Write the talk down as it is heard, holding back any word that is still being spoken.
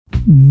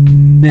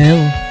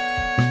MILF,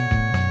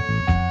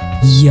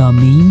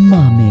 Yummy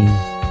Mummy,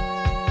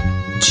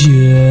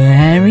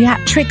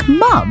 Geriatric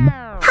Mum?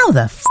 How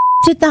the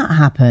did that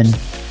happen?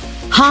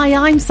 Hi,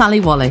 I'm Sally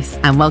Wallace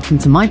and welcome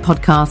to my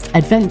podcast,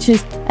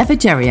 Adventures of a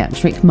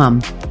Geriatric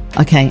Mum.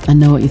 Okay, I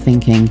know what you're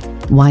thinking.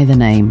 Why the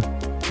name?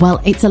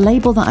 Well, it's a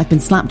label that I've been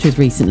slapped with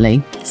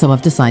recently, so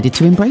I've decided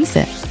to embrace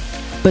it.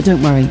 But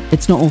don't worry,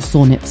 it's not all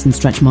sore nips and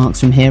stretch marks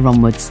from here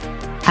onwards.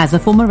 As a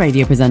former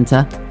radio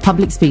presenter,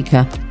 public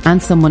speaker,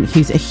 and someone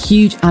who's a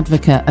huge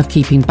advocate of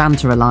keeping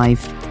banter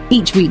alive,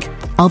 each week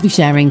I'll be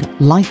sharing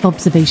life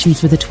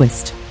observations with a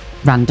twist,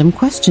 random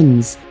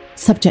questions,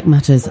 subject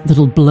matters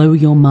that'll blow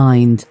your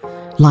mind,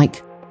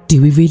 like,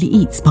 do we really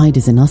eat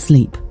spiders in our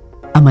sleep?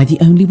 Am I the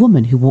only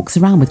woman who walks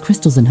around with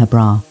crystals in her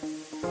bra?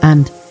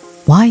 And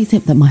why is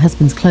it that my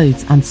husband's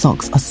clothes and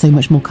socks are so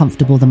much more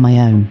comfortable than my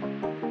own?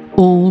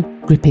 All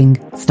gripping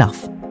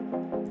stuff.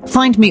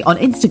 Find me on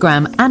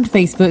Instagram and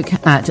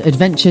Facebook at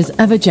Adventures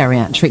of a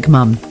Geriatric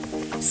Mum.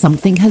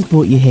 Something has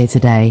brought you here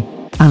today,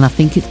 and I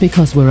think it's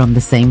because we're on the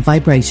same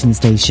vibration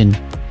station.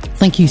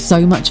 Thank you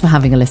so much for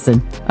having a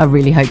listen. I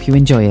really hope you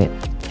enjoy it.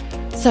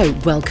 So,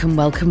 welcome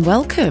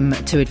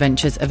to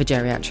Adventures of a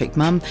Geriatric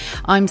Mum.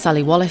 I'm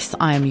Sally Wallace.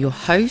 I am your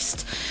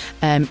host.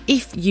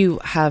 If you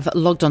have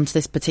logged on to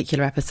this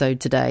particular episode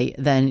today,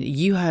 then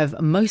you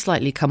have most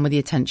likely come with the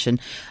attention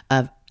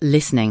of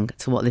listening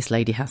to what this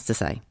lady has to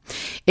say.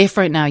 If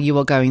right now you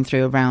are going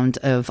through a round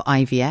of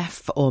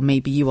IVF, or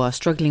maybe you are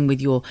struggling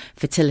with your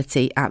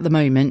fertility at the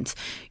moment,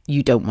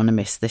 you don't want to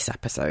miss this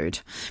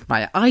episode.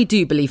 Right, I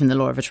do believe in the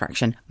law of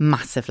attraction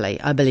massively.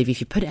 I believe if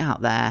you put it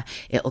out there,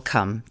 it'll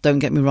come. Don't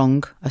get me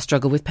wrong, I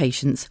struggle with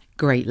patience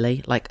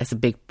greatly, like it's a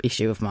big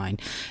issue of mine.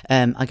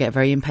 I get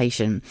very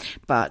impatient,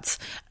 but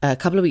a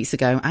couple of weeks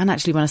ago, and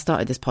actually when I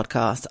started this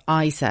podcast,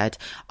 I said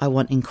I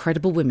want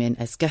incredible women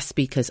as guest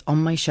speakers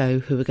on my show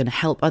who are going to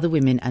help other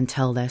women and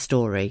tell their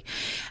story.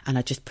 And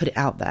I just put it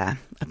out there.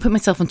 I put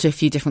myself onto a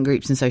few different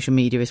groups in social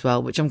media as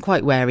well, which I'm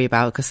quite wary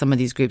about because some of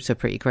these groups are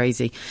pretty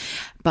crazy.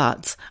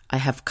 But I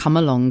have come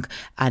along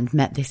and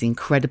met this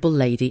incredible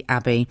lady,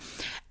 Abby.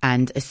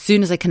 And as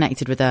soon as I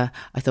connected with her,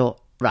 I thought,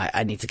 right,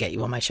 I need to get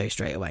you on my show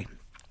straight away.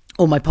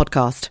 Or my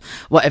podcast,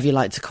 whatever you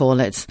like to call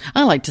it.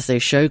 I like to say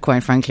show,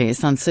 quite frankly. It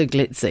sounds so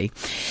glitzy.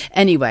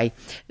 Anyway,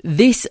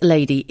 this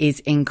lady is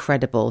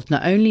incredible.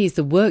 Not only is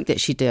the work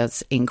that she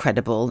does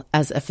incredible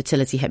as a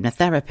fertility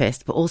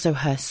hypnotherapist, but also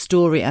her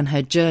story and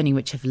her journey,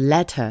 which have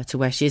led her to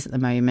where she is at the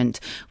moment,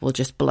 will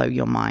just blow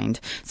your mind.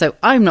 So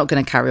I'm not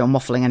going to carry on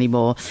waffling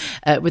anymore.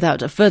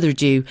 Without further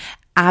ado,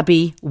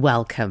 Abby,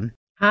 welcome.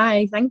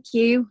 Hi, thank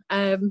you.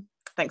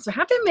 Thanks for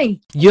having me.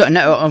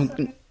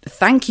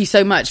 Thank you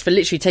so much for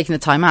literally taking the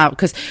time out,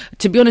 because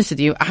to be honest with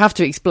you, I have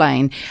to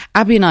explain,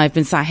 Abby and I have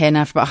been sat here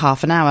now for about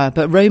half an hour,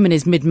 but Roman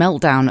is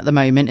mid-meltdown at the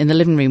moment in the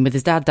living room with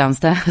his dad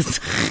downstairs.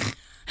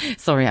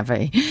 Sorry,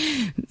 Abby.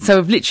 So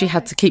I've literally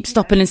had to keep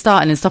stopping and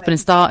starting. We'll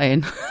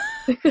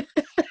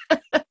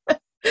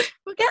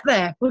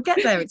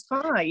get there. It's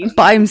fine.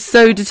 But I'm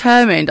so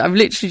determined. I've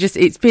literally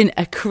it's been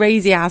a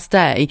crazy ass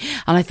day.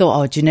 And I thought,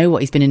 oh, do you know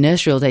what? He's been in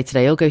nursery all day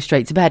today. He'll go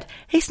straight to bed.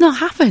 It's not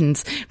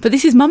happened. But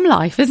this is mum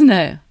life, isn't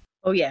it?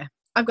 Oh, yeah.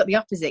 I've got the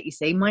opposite, you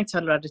see. My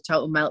toddler had a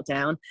total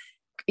meltdown.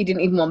 He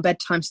didn't even want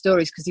bedtime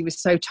stories because he was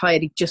so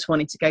tired. He just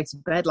wanted to go to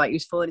bed, like he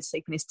was falling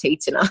asleep in his tea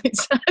tonight.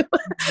 So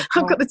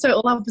I've got the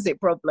total opposite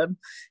problem.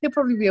 He'll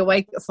probably be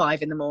awake at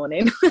 5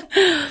 a.m.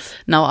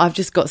 No, I've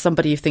just got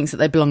somebody who thinks that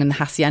they belong in the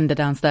hacienda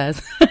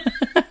downstairs.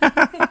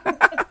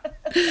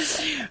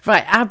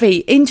 Right,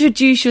 Abby,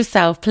 introduce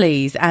yourself,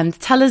 please, and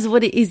tell us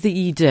what it is that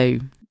you do.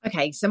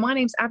 Okay, so my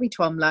name's Abby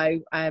Twomlow.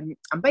 I'm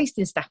based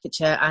in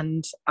Staffordshire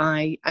and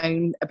I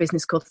own a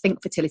business called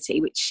Fertility,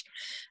 which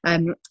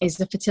is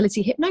a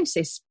fertility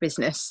hypnosis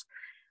business.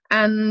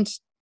 And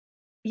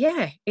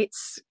yeah,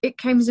 it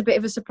came as a bit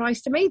of a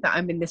surprise to me that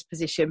I'm in this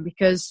position,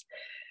 because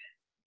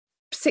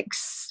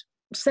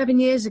 6-7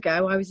 years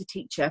ago, I was a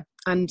teacher,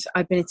 and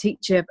I'd been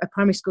a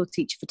primary school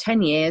teacher for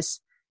 10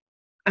 years,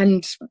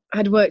 and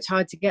I'd worked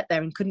hard to get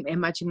there and couldn't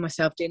imagine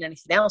myself doing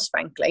anything else,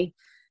 frankly.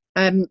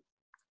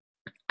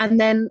 And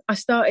then I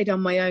started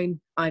on my own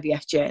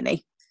IVF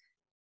journey,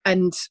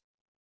 and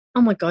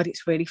oh my God,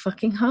 it's really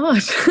fucking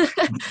hard.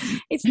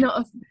 It's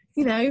not,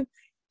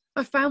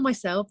 I found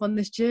myself on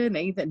this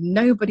journey that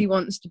nobody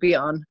wants to be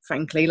on,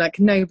 frankly. Like,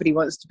 nobody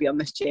wants to be on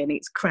this journey.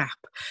 It's crap.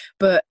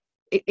 But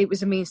it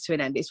was a means to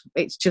an end.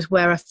 It's just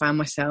where I found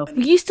myself.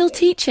 Were you still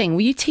teaching?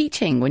 Were you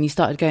teaching when you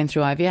started going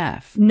through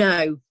IVF?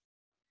 No.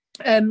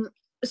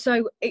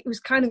 So it was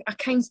kind of, I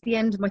came to the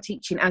end of my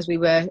teaching as we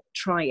were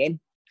trying.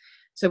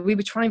 So we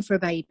were trying for a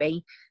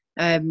baby,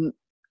 and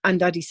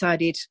I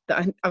decided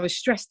that I was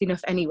stressed enough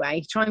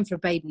anyway. Trying for a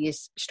baby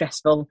is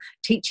stressful.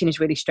 Teaching is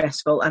really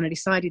stressful. And I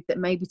decided that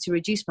maybe to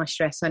reduce my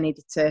stress, I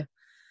needed to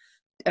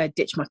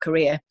ditch my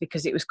career,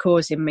 because it was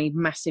causing me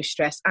massive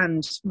stress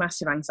and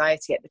massive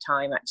anxiety at the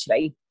time,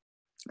 actually.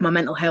 my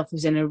mental health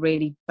was in a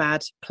really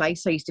bad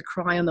place. I used to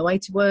cry on the way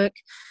to work.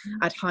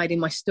 I'd hide in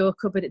my store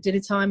cupboard at dinner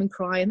time and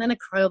cry, and then I'd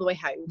cry all the way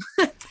home.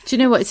 Do you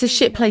know what? It's a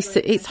shit place.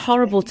 It's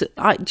horrible do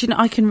you know,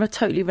 I can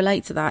totally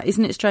relate to that.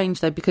 Isn't it strange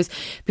though? Because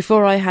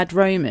before I had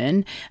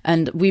Roman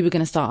and we were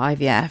going to start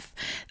IVF,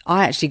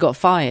 I actually got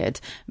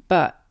fired.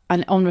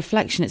 And on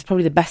reflection, it's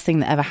probably the best thing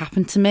that ever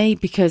happened to me,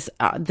 because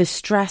the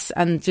stress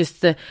and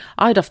just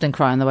I'd often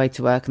cry on the way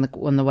to work and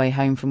on the way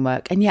home from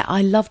work. And yeah,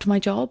 I loved my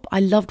job.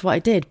 I loved what I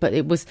did, but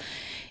it was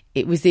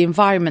the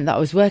environment that I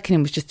was working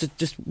in was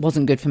just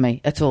wasn't good for me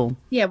at all.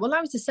 Yeah, well,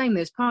 I was the same.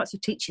 There's parts of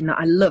teaching that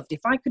I loved.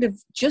 If I could have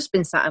just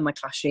been sat in my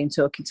classroom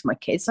talking to my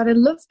kids, I'd have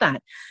loved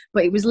that.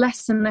 But it was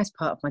less and less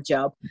part of my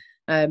job.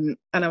 And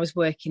I was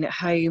working at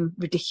home,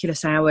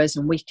 ridiculous hours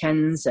and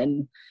weekends,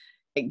 and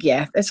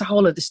yeah, it's a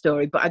whole other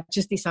story. But I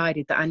just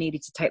decided that I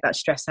needed to take that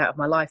stress out of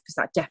my life, because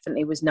that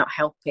definitely was not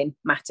helping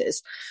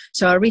matters.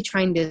 So I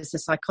retrained as a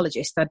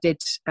psychologist. I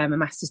did a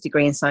master's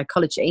degree in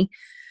psychology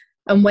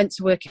and went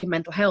to work in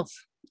mental health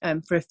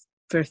for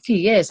a few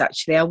years.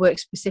 Actually, I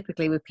worked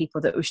specifically with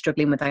people that were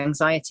struggling with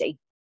anxiety.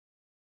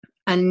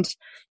 And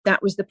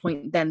that was the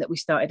point then that we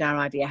started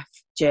our IVF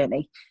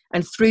journey.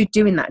 And through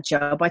doing that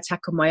job, I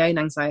tackled my own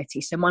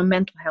anxiety. So my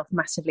mental health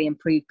massively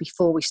improved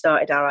before we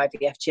started our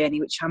IVF journey,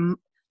 which I'm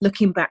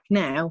looking back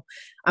now,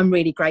 I'm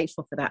really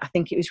grateful for that. I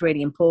think it was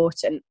really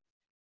important.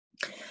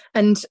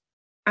 And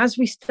as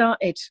we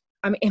started,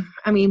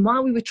 I mean,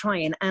 while we were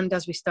trying and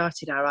as we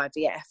started our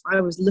IVF,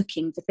 I was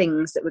looking for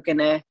things that were going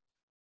to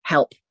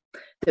help,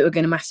 that were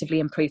going to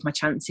massively improve my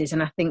chances.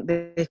 And I think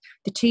the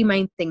two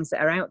main things that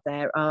are out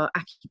there are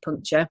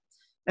acupuncture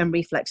and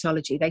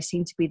reflexology. They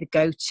seem to be the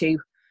go-to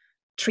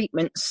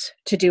treatments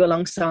to do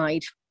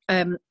alongside.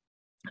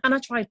 And I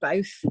tried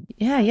both.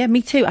 Yeah,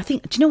 me too. Do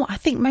you know what? I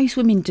think most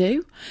women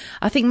do.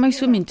 I think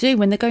most women do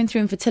when they're going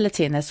through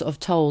infertility and they're sort of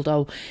told,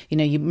 oh, you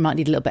know, you might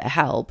need a little bit of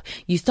help.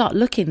 You start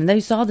looking, and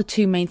those are the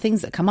two main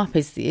things that come up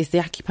is the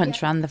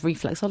acupuncture and the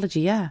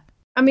reflexology. Yeah.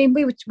 I mean,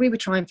 we were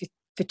trying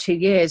for 2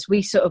 years.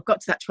 We sort of got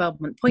to that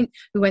 12-month point.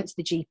 We went to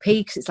the GP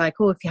because it's like,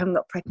 oh, if you haven't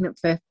got pregnant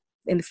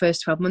in the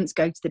first 12 months,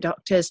 go to the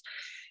doctors.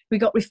 We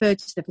got referred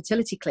to the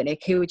fertility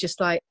clinic, who were just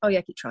like, oh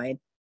yeah, keep trying.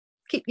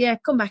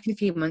 Come back in a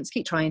few months,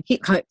 keep trying.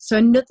 So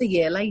another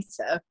year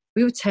later,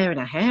 we were tearing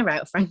our hair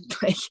out,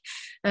 frankly.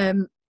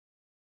 And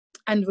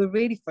we're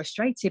really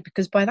frustrated,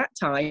 because by that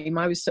time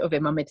I was sort of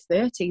in my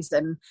mid-30s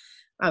and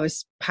I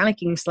was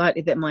panicking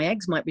slightly that my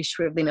eggs might be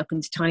shriveling up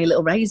into tiny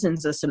little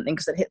raisins or something,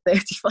 because I'd hit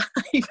 35.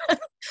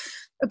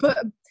 But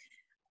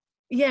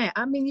yeah,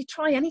 I mean, you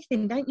try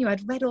anything, don't you?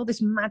 I'd read all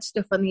this mad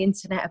stuff on the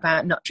internet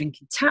about not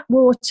drinking tap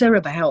water,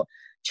 about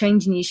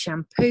changing your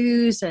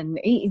shampoos and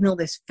eating all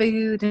this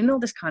food and all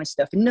this kind of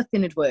stuff, and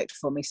nothing had worked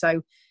for me.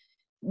 So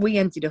we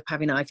ended up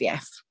having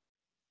IVF,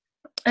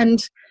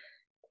 and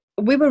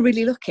we were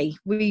really lucky.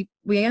 We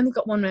only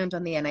got one round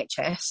on the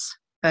NHS.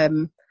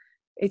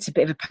 It's a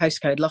bit of a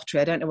postcode lottery.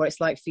 I don't know what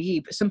it's like for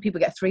you, but some people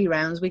get 3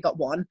 rounds. We got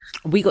 1.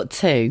 We got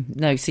 2.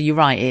 No, so you're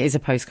right. It is a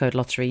postcode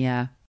lottery.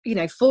 Yeah. You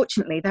know,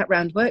 fortunately that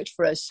round worked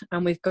for us,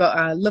 and we've got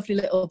a lovely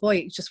little boy.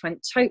 It just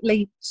went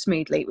totally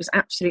smoothly. It was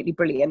absolutely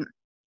brilliant.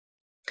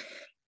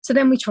 So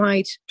then we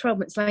tried, 12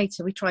 months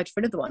later, we tried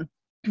for another one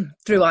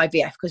through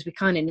IVF, because we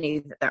kind of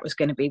knew that was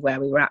going to be where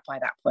we were at by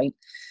that point.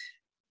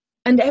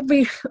 And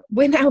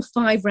we're now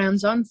 5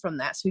 rounds on from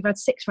that. So we've had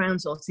 6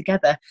 rounds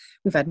altogether.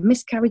 We've had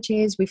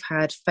miscarriages, we've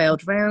had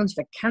failed rounds,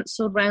 we've had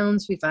cancelled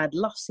rounds, we've had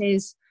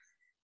losses.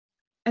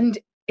 And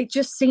it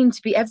just seemed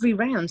to be, every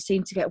round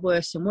seemed to get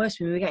worse and worse.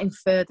 We were getting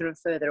further and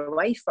further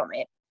away from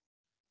it.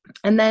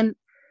 And then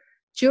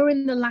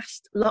during the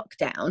last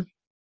lockdown,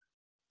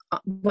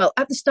 well,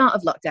 at the start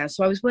of lockdown,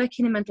 so I was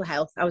working in mental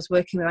health, I was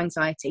working with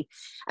anxiety.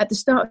 At the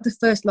start of the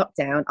first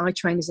lockdown, I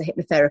trained as a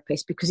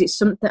hypnotherapist, because it's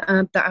something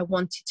that I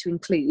wanted to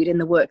include in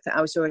the work that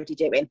I was already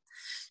doing.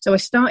 So I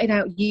started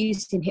out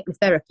using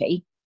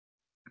hypnotherapy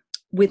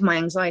with my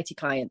anxiety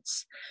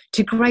clients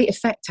to great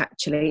effect,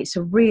 actually. It's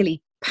a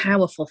really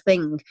powerful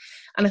thing.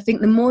 And I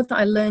think the more that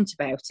I learned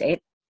about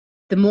it,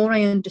 the more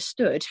I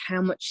understood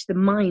how much the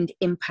mind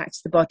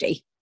impacts the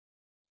body.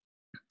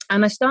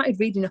 And I started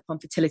reading up on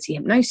fertility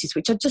hypnosis,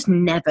 which I'd just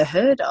never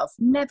heard of,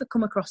 never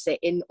come across it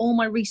in all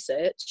my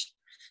research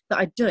that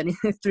I'd done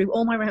through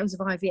all my rounds of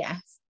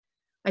IVF.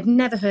 I'd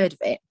never heard of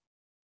it.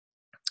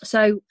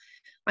 So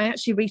I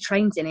actually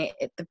retrained in it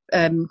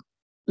at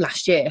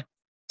last year,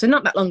 so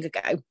not that long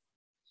ago.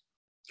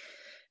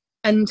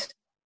 And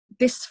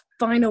this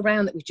final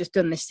round that we've just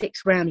done, the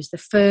 6th round, is the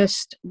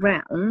first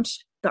round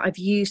that I've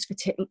used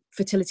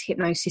fertility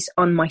hypnosis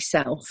on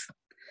myself.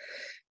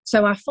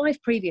 So our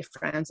 5 previous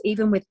rounds,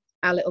 even with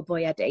our little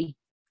boy Eddie,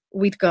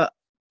 we'd got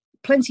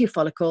plenty of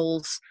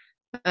follicles,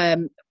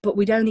 but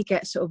we'd only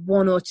get sort of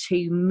 1 or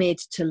 2 mid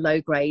to low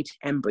grade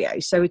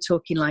embryos. So we're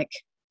talking like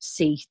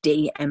C,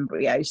 D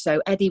embryos.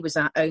 So Eddie was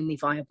our only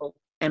viable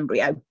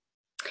embryo.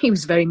 He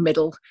was very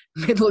middle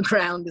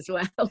ground as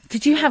well.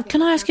 Did you have,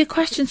 can I ask you a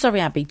question?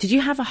 Sorry, Abby. Did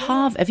you have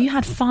have you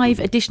had 5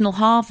 additional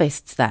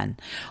harvests then?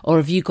 Or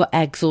have you got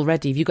eggs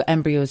already? Have you got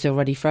embryos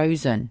already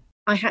frozen?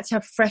 I had to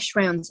have fresh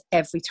rounds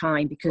every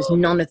time because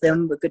none of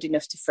them were good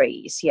enough to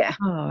freeze. Yeah.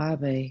 Oh,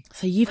 Abby.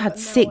 So you've had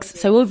six.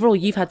 So overall,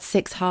 you've had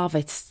 6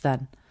 harvests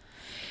then.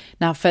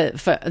 Now, for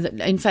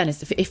in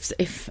fairness,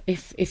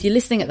 if you're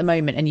listening at the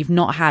moment and you've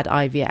not had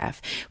IVF,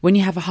 when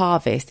you have a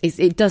harvest,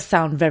 it does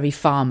sound very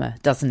farmer,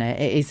 doesn't it?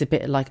 It is a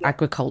bit like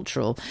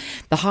agricultural.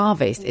 The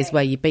harvest is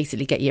where you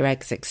basically get your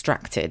eggs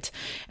extracted,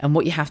 and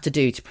what you have to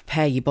do to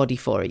prepare your body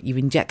for it, you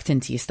inject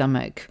into your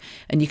stomach,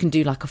 and you can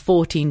do like a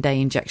 14-day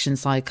injection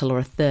cycle or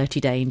a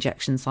 30-day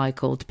injection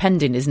cycle,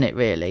 depending, isn't it?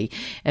 Really,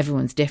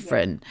 everyone's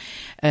different.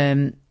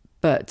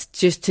 But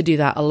just to do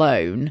that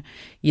alone,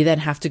 you then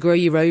have to grow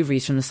your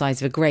ovaries from the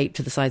size of a grape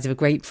to the size of a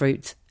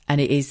grapefruit.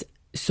 And it is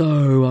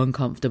so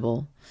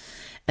uncomfortable.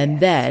 And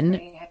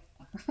then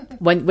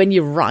when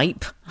you're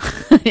ripe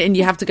and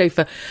you have to go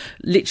for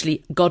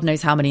literally God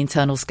knows how many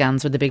internal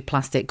scans with a big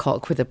plastic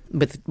cock with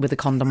a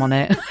condom on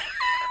it.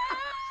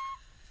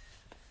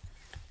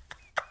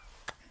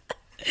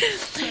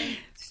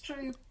 It's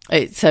true.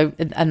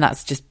 And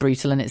that's just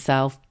brutal in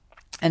itself.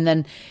 And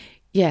then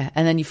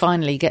you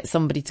finally get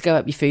somebody to go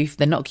up your foof,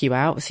 they knock you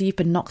out. So you've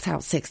been knocked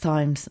out 6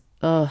 times.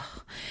 Ugh.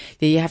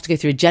 You have to go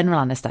through a general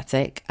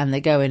anaesthetic, and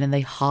they go in and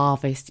they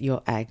harvest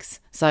your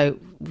eggs. So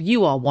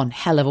you are one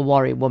hell of a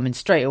warrior woman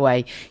straight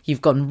away.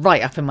 You've gone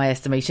right up in my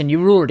estimation. You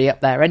were already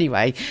up there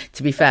anyway,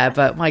 to be fair.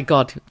 But my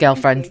God,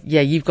 girlfriend,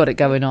 yeah, you've got it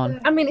going on.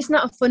 I mean, it's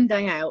not a fun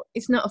day out.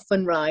 It's not a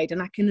fun ride.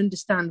 And I can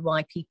understand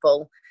why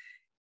people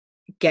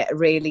get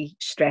really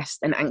stressed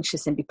and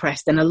anxious and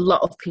depressed. And a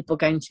lot of people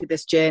going through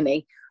this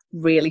journey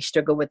really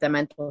struggle with their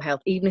mental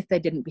health, even if they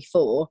didn't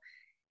before.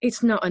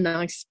 It's not a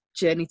nice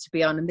journey to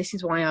be on, and this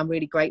is why I'm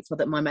really grateful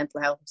that my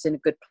mental health was in a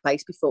good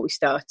place before we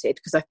started,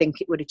 because I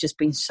think it would have just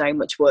been so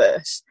much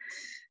worse.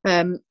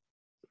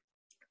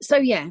 So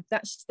yeah,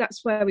 that's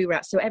where we were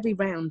at. So every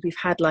round we've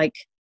had, like,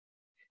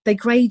 they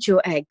grade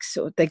your eggs,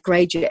 or they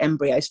grade your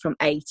embryos from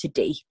A to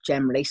D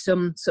generally.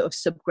 Some sort of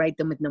subgrade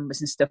them with numbers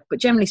and stuff, but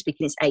generally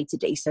speaking it's A to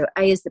D. So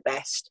A is the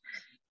best,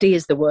 D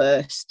is the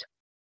worst,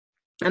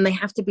 and they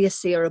have to be a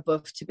C or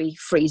above to be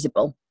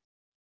freezable.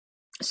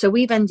 So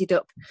we've ended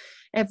up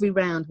every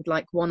round with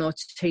like 1 or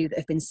 2 that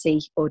have been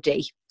C or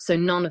D. So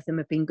none of them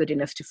have been good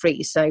enough to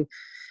freeze. So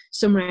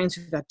some rounds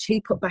we've had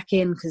 2 put back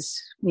in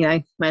because, you know,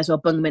 may as well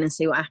bung them in and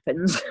see what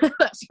happens.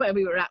 That's where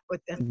we were at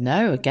with them.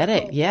 No, I get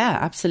it. Yeah,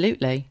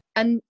 absolutely.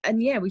 And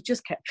yeah, we've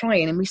just kept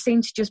trying, and we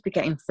seem to just be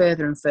getting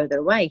further and further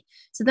away.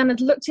 So then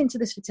I'd looked into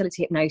this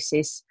fertility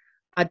hypnosis.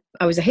 I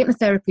was a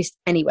hypnotherapist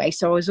anyway,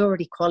 so I was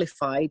already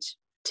qualified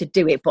to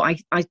do it, but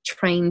I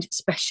trained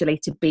specially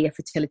to be a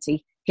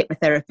fertility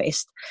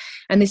hypnotherapist.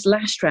 And this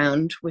last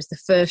round was the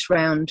first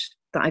round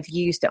that I've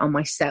used it on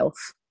myself.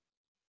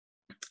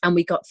 And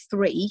we got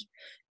 3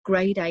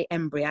 grade A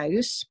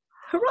embryos.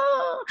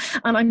 Hurrah!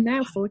 And I'm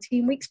now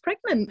 14 weeks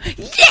pregnant.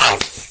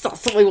 Yes!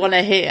 That's what we want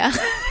to hear.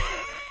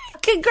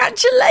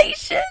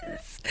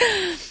 Congratulations!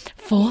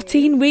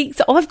 14 weeks.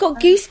 Oh, I've got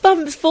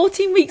goosebumps.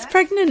 14 weeks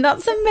pregnant.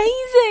 That's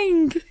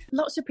amazing.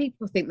 Lots of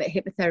people think that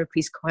hypnotherapy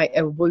is quite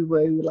a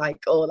woo-woo,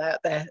 like all out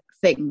there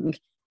thing.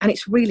 And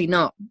it's really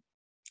not.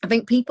 I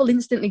think people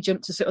instantly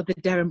jump to sort of the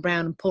Darren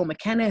Brown and Paul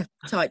McKenna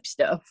type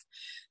stuff.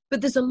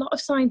 But there's a lot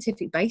of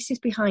scientific basis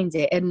behind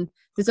it. And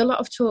there's a lot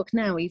of talk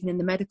now, even in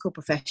the medical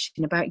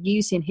profession, about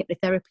using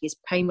hypnotherapy as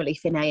pain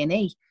relief in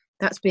A&E.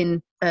 That's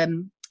been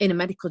in a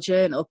medical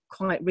journal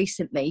quite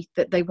recently,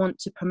 that they want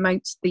to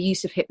promote the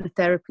use of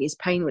hypnotherapy as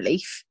pain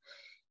relief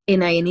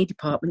in A&E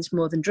departments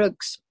more than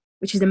drugs,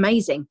 which is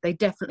amazing. They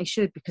definitely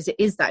should, because it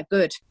is that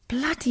good.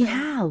 Bloody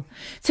hell.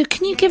 So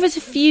can you give us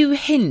a few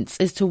hints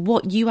as to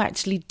what you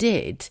actually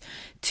did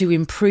to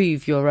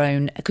improve your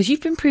own, because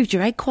you've improved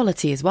your egg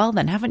quality as well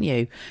then, haven't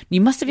you?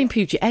 You must have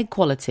improved your egg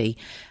quality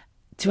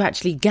to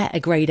actually get a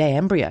grade A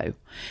embryo.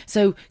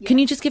 So can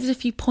you just give us a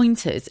few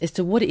pointers as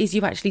to what it is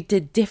you actually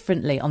did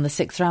differently on the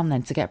 6th round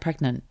then to get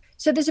pregnant?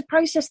 So there's a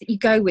process that you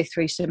go with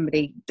through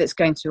somebody that's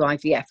going through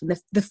IVF. And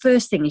the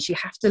first thing is you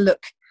have to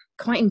look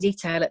quite in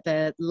detail at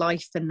their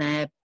life and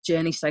their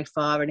journey so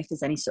far, and if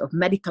there's any sort of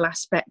medical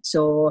aspects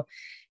or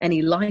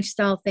any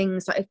lifestyle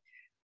things. Like,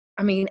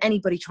 I mean,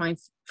 anybody trying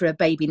for a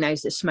baby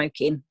knows that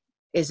smoking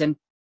is a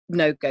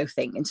no-go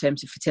thing in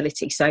terms of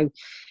fertility. So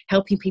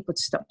helping people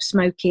to stop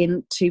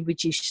smoking, to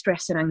reduce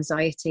stress and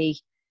anxiety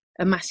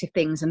are massive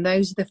things. And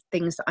those are the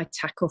things that I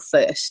tackle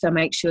first. I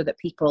make sure that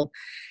people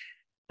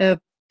are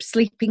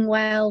sleeping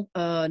well,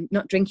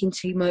 not drinking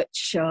too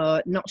much,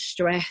 not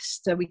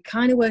stressed. So we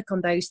kind of work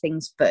on those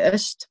things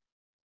first.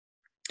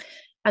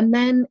 And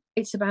then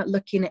it's about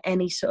looking at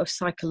any sort of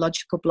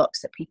psychological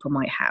blocks that people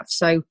might have.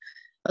 So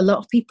a lot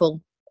of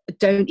people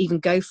don't even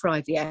go for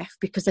IVF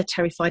because they're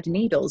terrified of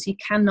needles. You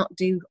cannot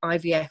do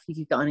IVF if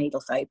you've got a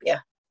needle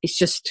phobia. It's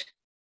just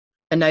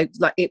a no,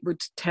 like it would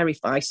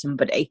terrify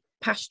somebody.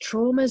 Past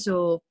traumas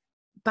or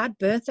bad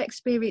birth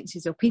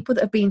experiences, or people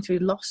that have been through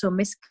loss or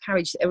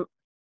miscarriage that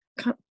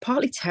are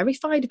partly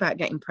terrified about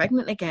getting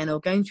pregnant again or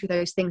going through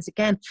those things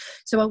again.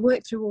 So I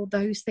work through all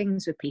those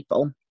things with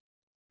people.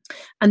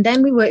 And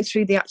then we work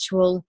through the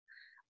actual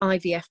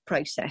IVF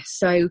process.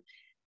 So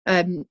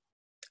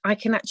I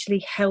can actually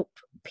help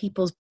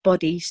people's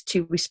bodies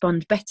to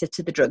respond better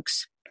to the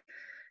drugs.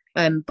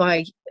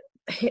 By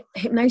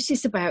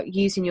hypnosis about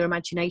using your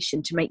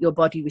imagination to make your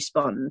body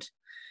respond.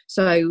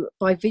 So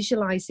by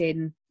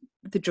visualizing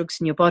the drugs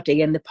in your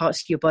body and the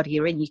parts of your body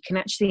you're in, you can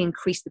actually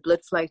increase the blood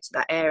flow to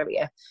that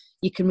area.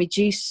 You can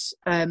reduce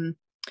pain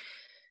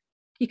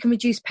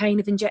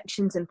of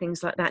injections and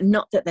things like that.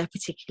 Not that they're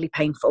particularly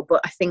painful,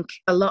 but I think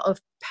a lot of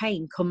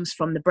pain comes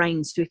from the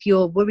brain. So if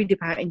you're worried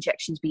about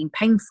injections being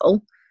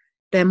painful,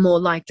 they're more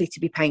likely to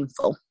be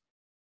painful.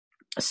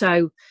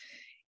 So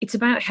it's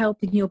about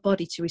helping your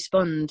body to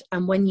respond.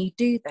 And when you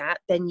do that,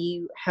 then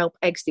you help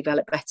eggs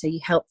develop better. You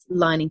help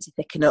lining to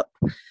thicken up.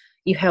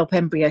 You help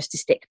embryos to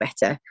stick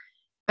better.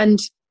 And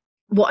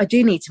what I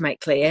do need to make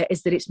clear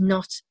is that it's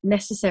not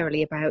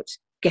necessarily about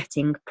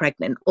getting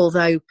pregnant.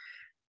 Although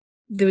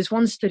there was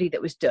one study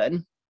that was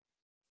done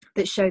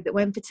that showed that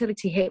when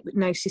fertility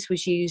hypnosis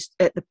was used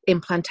at the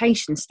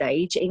implantation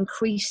stage, it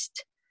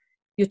increased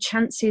your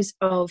chances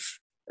of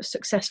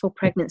successful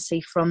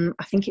pregnancy from,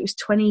 I think it was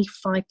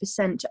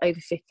 25% to over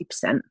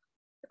 50%.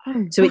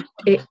 Oh, so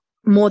it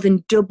more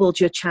than doubled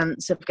your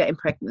chance of getting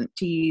pregnant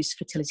to use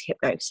fertility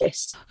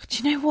hypnosis.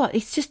 Do you know what?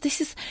 It's just,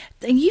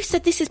 you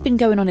said this has been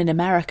going on in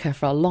America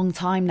for a long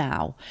time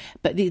now,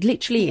 but it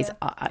literally is,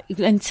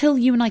 until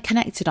you and I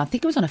connected, I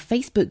think it was on a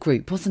Facebook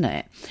group, wasn't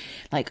it?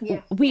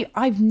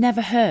 I've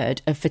never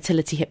heard of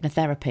fertility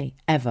hypnotherapy,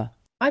 ever.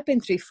 I've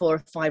been through 4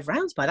 or 5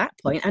 rounds by that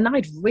point, and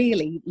I'd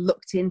really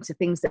looked into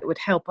things that would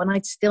help, and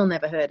I'd still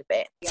never heard of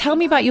it. Tell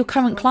me about your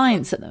current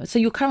clients. So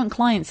your current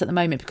clients at the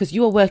moment, because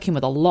you are working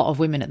with a lot of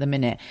women at the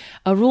minute,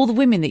 are all the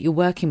women that you're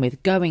working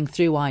with going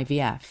through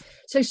IVF?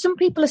 So some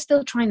people are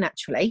still trying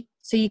naturally.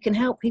 So you can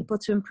help people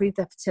to improve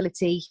their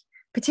fertility,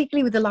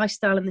 particularly with the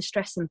lifestyle and the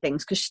stress and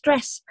things, because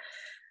stress,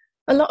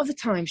 a lot of the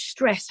time,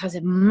 stress has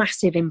a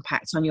massive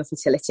impact on your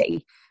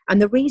fertility. And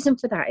the reason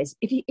for that is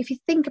if you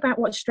think about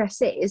what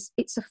stress is,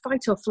 it's a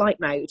fight or flight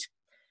mode.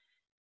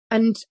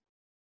 And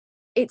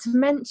it's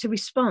meant to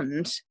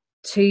respond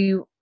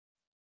to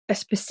a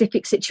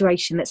specific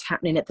situation that's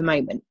happening at the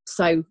moment.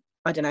 So,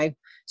 I don't know,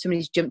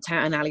 somebody's jumped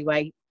out an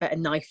alleyway at a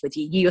knife with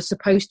you. You're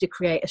supposed to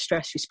create a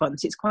stress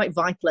response. It's quite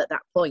vital at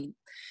that point,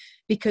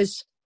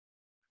 because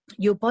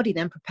your body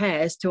then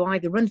prepares to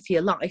either run for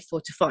your life or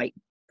to fight.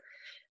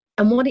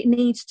 And what it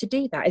needs to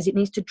do that is it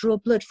needs to draw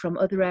blood from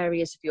other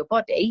areas of your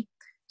body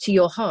to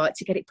your heart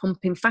to get it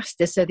pumping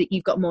faster so that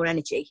you've got more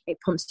energy. It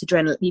pumps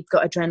adrenaline. You've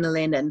got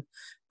adrenaline and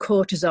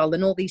cortisol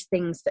and all these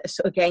things that are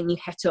sort of getting you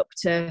het up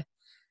to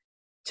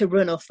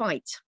run or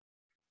fight.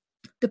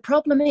 The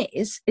problem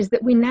is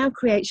that we now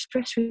create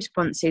stress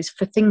responses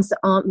for things that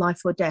aren't life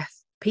or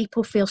death.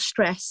 People feel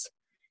stress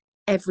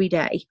every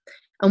day.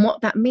 And what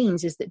that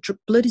means is that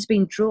blood is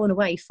being drawn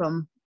away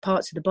from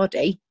parts of the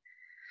body.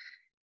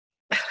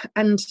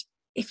 And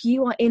if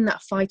you are in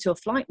that fight or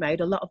flight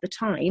mode a lot of the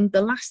time,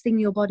 the last thing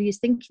your body is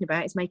thinking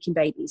about is making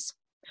babies.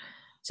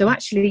 So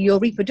actually your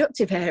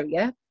reproductive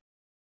area,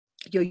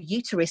 your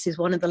uterus, is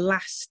one of the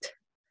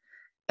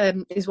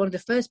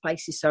first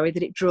places,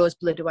 that it draws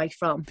blood away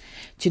from.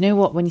 Do you know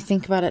what? When you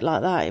think about it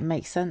like that, it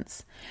makes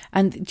sense.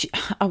 And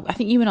I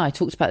think you and I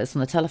talked about this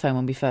on the telephone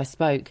when we first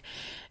spoke.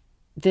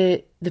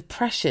 The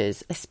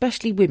pressures,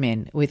 especially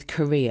women with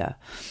career,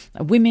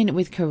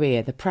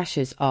 the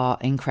pressures are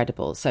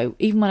incredible. So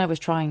even when I was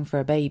trying for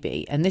a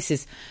baby, and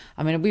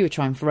we were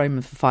trying for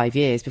Roman for 5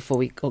 years before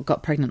we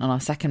got pregnant on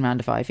our second round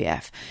of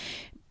IVF.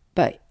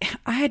 But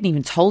I hadn't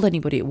even told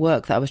anybody at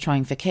work that I was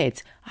trying for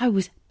kids. I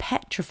was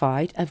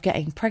petrified of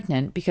getting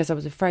pregnant because I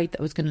was afraid that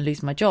I was going to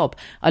lose my job.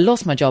 I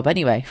lost my job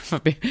anyway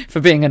for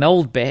being an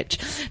old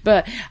bitch.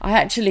 But I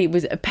actually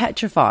was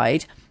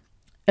petrified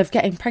of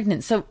getting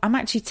pregnant. So I'm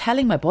actually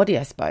telling my body,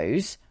 I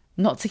suppose,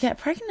 not to get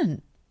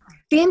pregnant.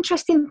 The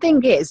interesting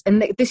thing is,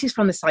 and this is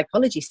from the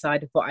psychology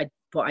side of what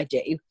I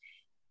do,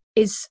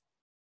 is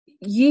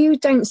you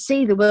don't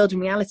see the world in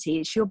reality.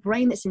 It's your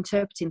brain that's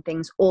interpreting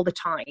things all the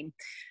time.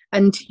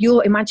 And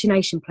your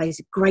imagination plays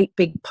a great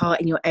big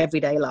part in your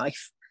everyday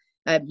life.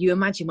 You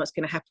imagine what's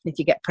going to happen if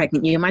you get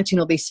pregnant. You imagine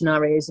all these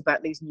scenarios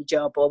about losing your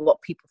job or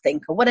what people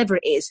think or whatever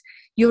it is.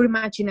 Your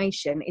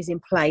imagination is in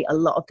play a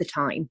lot of the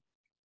time.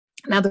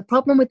 Now, the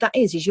problem with that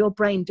is your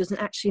brain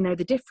doesn't actually know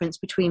the difference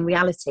between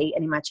reality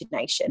and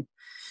imagination.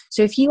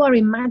 So if you are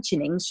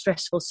imagining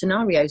stressful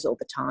scenarios all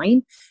the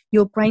time,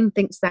 your brain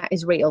thinks that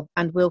is real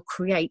and will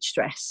create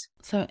stress.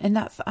 So, and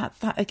that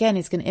again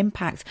is going to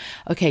impact.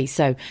 Okay,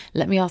 so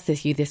let me ask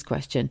you this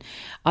question.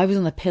 I was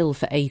on the pill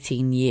for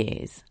 18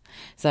 years.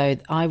 So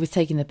I was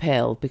taking the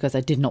pill because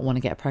I did not want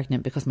to get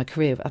pregnant because my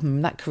career,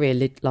 that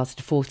career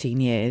lasted 14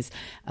 years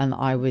and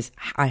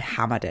I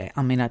hammered it.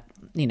 And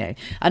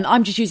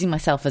I'm just using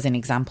myself as an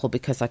example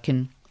because I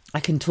can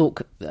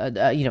talk,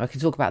 I can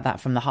talk about that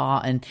from the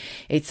heart, and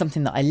it's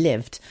something that I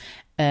lived.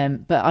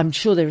 But I'm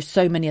sure there are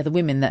so many other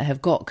women that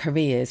have got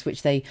careers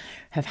which they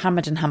have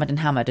hammered and hammered and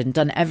hammered and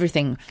done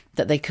everything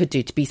that they could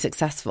do to be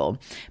successful,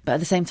 but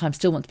at the same time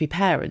still want to be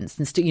parents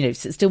and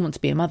still want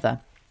to be a mother.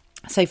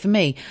 So for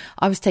me,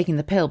 I was taking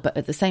the pill, but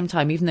at the same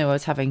time, even though I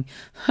was having,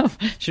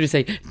 should we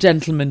say,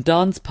 gentleman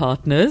dance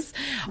partners,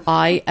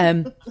 I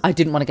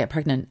didn't want to get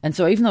pregnant. And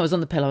so even though I was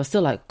on the pill, I was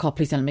still like, God,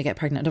 please don't let me get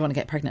pregnant. I don't want to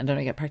get pregnant. I don't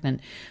want to get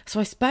pregnant. So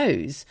I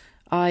suppose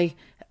I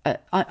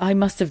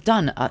must have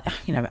done, I'm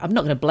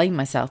not going to blame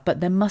myself, but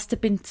there must have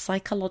been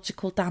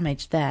psychological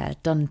damage there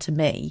done to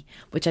me,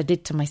 which I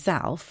did to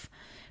myself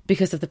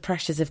because of the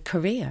pressures of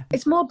career.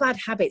 It's more bad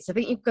habits. I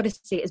think you've got to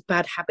see it as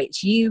bad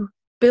habits. You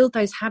build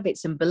those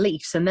habits and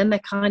beliefs, and then they're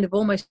kind of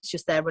almost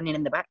just there running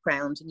in the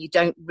background, and you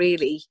don't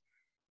really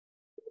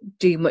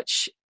do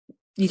much.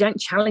 You don't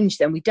challenge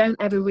them. We don't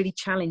ever really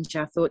challenge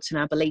our thoughts and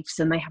our beliefs,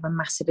 and they have a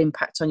massive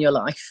impact on your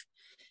life.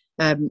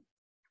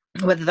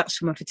 Whether that's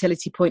from a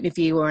fertility point of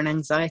view or an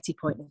anxiety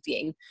point of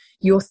view,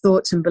 your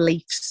thoughts and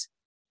beliefs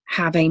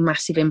have a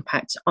massive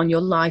impact on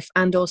your life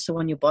and also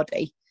on your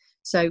body.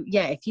 So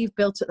yeah, if you've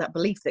built up that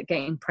belief that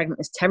getting pregnant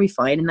is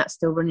terrifying and that's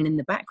still running in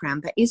the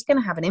background, that is going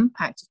to have an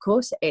impact. Of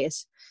course it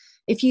is.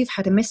 If you've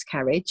had a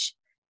miscarriage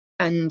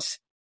and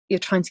you're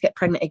trying to get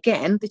pregnant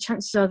again, the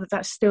chances are that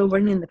that's still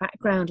running in the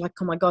background. Like,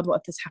 oh my God, what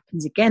if this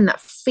happens again? That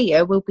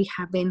fear will be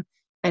having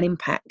an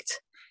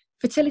impact.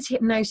 Fertility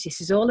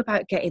hypnosis is all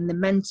about getting the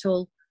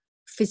mental,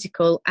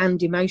 physical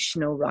and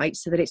emotional right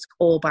so that it's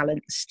all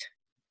balanced.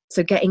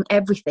 So getting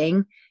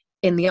everything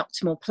in the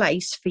optimal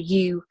place for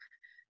you,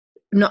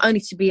 not only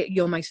to be at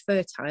your most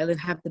fertile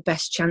and have the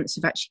best chance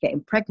of actually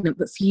getting pregnant,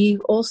 but for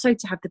you also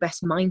to have the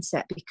best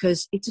mindset,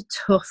 because it's a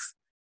tough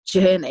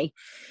journey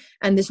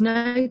and there's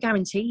no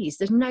guarantees.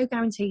 There's no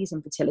guarantees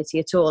in fertility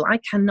at all. I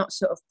cannot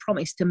sort of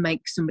promise to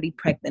make somebody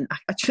pregnant.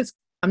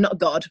 I'm not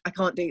God. I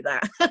can't do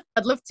that.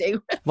 I'd love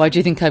to. Why do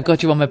you think I've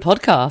got you on my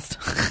podcast?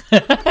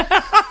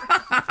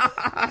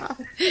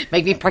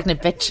 Make me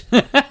pregnant, bitch.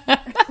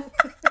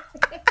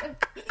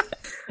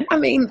 I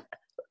mean,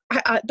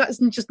 that's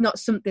just not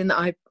something that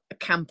I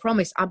can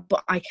promise,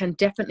 but I can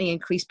definitely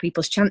increase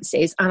people's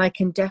chances, and I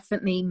can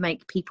definitely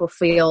make people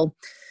feel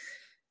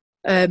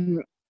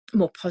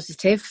more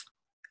positive,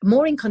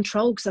 more in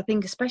control. Because I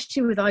think,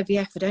 especially with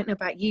IVF, I don't know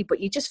about you, but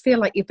you just feel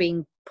like you're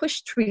being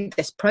pushed through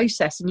this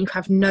process and you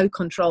have no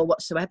control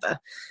whatsoever.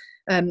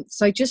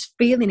 So just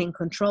feeling in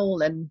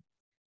control and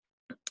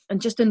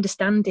just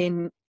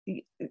understanding,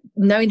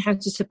 knowing how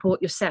to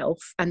support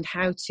yourself and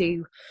how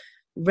to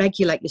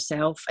regulate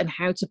yourself and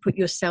how to put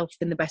yourself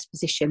in the best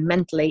position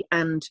mentally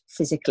and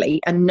physically,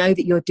 and know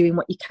that you're doing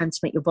what you can to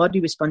make your body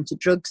respond to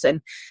drugs,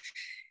 and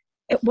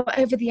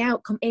whatever the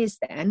outcome is,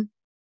 then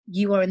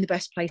you are in the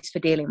best place for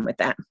dealing with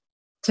that.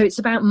 So it's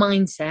about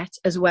mindset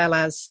as well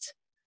as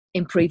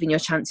improving your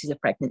chances of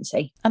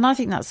pregnancy. And I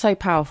think that's so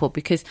powerful,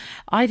 because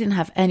I didn't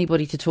have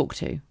anybody to talk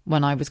to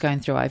when I was going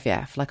through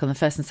IVF. Like on the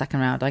first and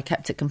second round, I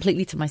kept it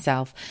completely to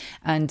myself,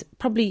 and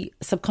probably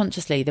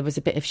subconsciously there was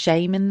a bit of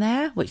shame in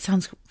there, which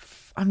sounds,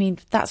 I mean,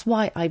 that's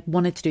why I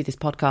wanted to do this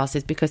podcast,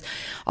 is because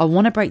I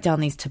want to break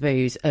down these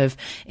taboos of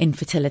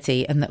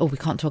infertility and that, oh, we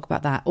can't talk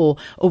about that, or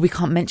we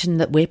can't mention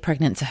that we're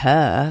pregnant to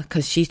her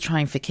because she's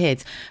trying for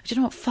kids. Do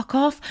you know what? Fuck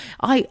off.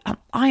 I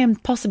am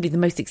possibly the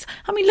most,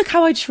 I mean, look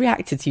how I just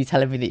reacted to you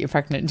telling me that you're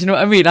pregnant. Do you know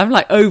what I mean? I'm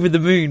like over the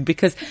moon,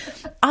 because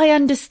I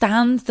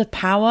understand the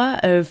power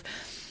of,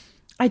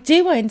 I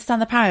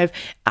understand the power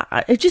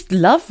of just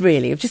love,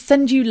 really. Of just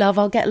send you love,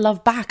 I'll get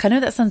love back. I know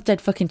that sounds dead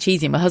fucking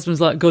cheesy. My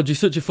husband's like, God, you're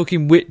such a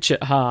fucking witch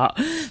at heart.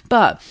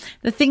 But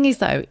the thing is,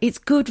 though, it's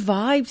good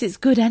vibes. It's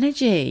good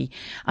energy.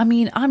 I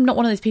mean, I'm not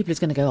one of those people who's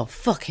going to go, oh,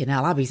 fucking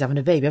hell, Abby's having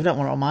a baby, I don't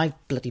want it on my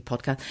bloody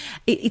podcast.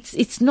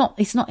 It's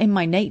not in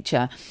my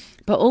nature.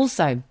 But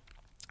also,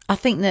 I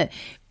think that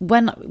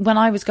when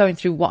I was going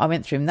through what I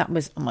went through, and that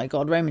was, oh my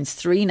God, Romans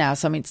 3 now.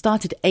 So, I mean, it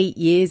started 8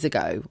 years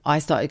ago. I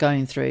started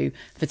going through,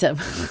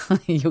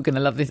 you're going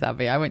to love this,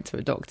 Abby. I went to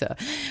a doctor.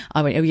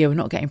 I went, oh yeah, we're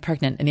not getting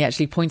pregnant. And he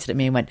actually pointed at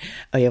me and went,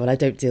 oh yeah, well, I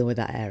don't deal with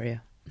that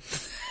area.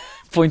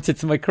 Pointed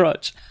to my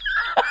crotch.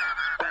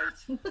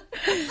 I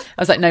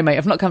was like, no, mate,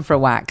 I've not come for a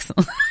wax.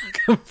 I've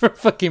come for a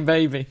fucking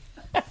baby.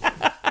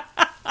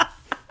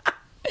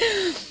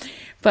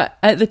 But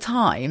at the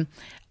time,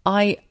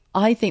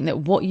 I think that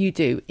what you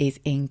do is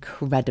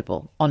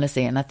incredible,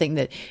 honestly. And I think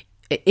that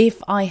if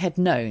I had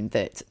known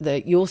that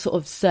your sort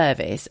of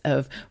service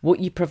of what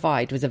you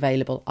provide was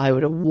available, I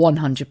would have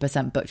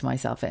 100% booked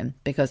myself in,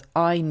 because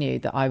I knew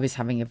that I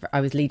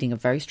was leading a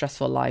very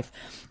stressful life.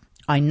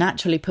 I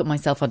naturally put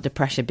myself under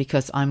pressure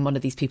because I'm one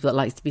of these people that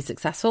likes to be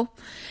successful.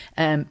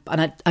 And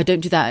I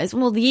don't do that as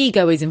well. The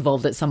ego is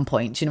involved at some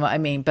point, you know what I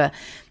mean? But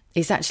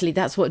it's actually,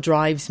 that's what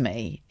drives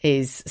me,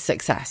 is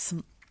success.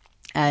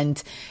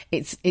 And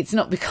it's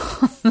not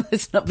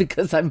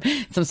because I'm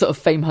some sort of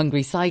fame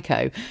hungry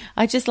psycho.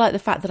 I just like the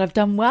fact that I've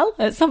done well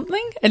at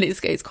something, and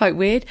it's quite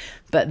weird.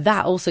 But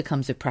that also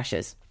comes with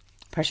pressure.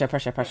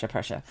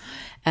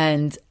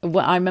 And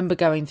what I remember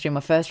going through my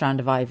first round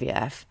of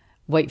IVF,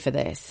 wait for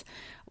this,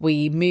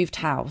 we moved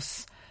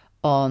house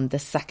on the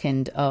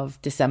 2nd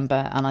of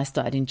December, and I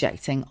started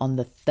injecting on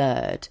the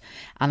 3rd,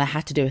 and I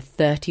had to do a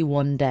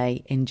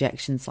 31-day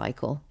injection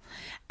cycle,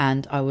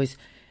 and I was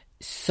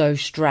so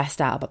stressed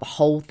out about the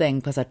whole thing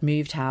because I'd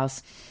moved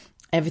house.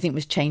 Everything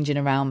was changing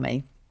around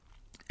me.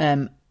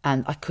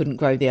 And I couldn't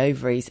grow the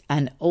ovaries,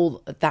 and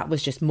all that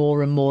was just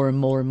more and more and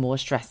more and more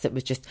stress. It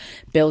was just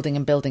building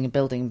and building and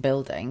building and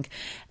building.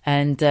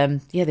 And they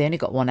only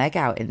got one egg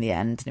out in the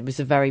end, and it was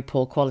a very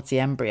poor quality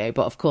embryo.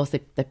 But of course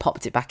they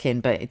popped it back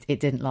in, but it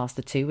didn't last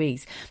the 2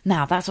 weeks.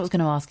 Now that's what I was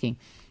going to ask you.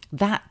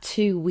 That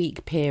 2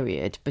 week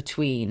period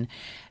between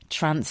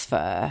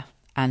transfer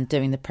and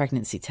doing the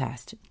pregnancy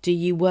test, do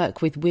you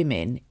work with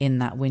women in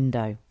that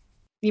window?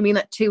 You mean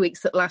that 2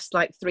 weeks that lasts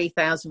like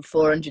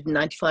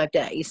 3,495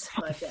 days?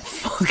 5 days.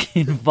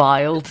 Fucking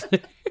wild. Do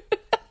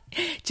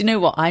you know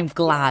what? I'm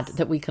glad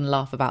that we can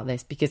laugh about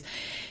this, because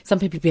some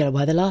people be like,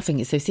 why they're laughing?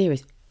 It's so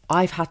serious.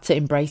 I've had to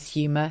embrace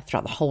humour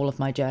throughout the whole of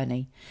my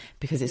journey,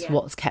 because it's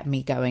what's kept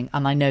me going.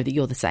 And I know that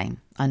you're the same.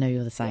 I know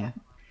you're the same. Yeah.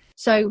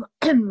 So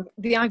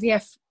the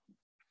IVF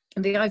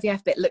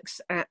bit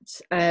looks at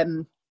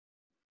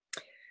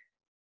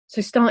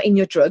so starting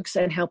your drugs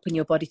and helping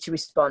your body to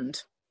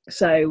respond.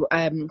 So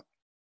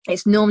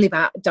it's normally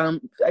about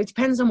it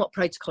depends on what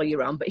protocol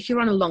you're on, but if you're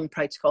on a long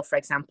protocol, for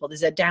example,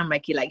 there's a down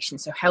regulation,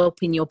 so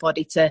helping your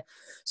body to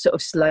sort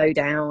of slow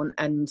down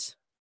and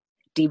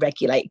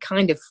deregulate. It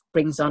kind of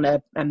brings on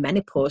a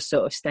menopause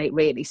sort of state,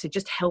 really. So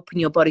just helping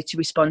your body to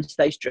respond to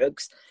those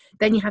drugs.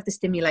 Then you have the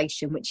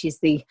stimulation, which is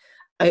the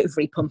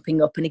ovary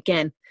pumping up, and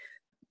again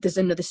there's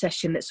another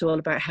session that's all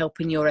about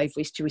helping your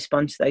ovaries to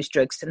respond to those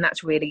drugs, and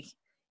that's really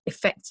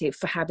effective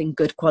for having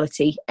good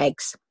quality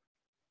eggs.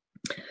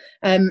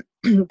 Then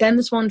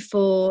there's one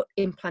for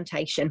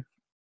implantation,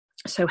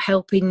 so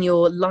helping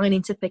your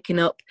lining to thicken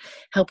up,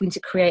 helping to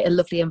create a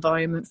lovely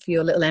environment for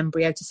your little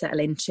embryo to settle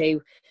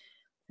into.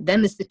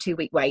 Then there's the 2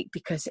 week wait,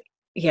 because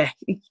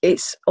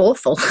it's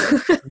awful.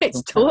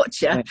 It's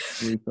torture.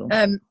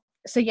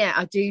 So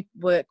I do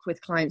work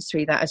with clients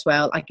through that as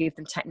well. I give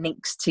them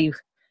techniques to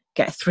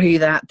get through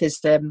that.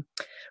 There's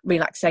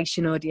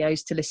relaxation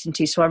audios to listen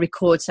to, so I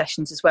record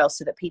sessions as well,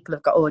 so that people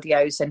have got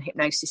audios and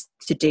hypnosis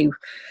to do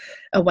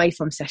away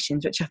from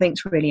sessions, which I think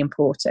is really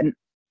important.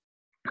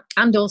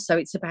 And also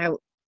it's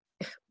about,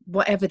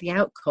 whatever the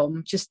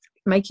outcome, just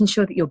making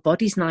sure that your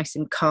body's nice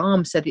and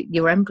calm, so that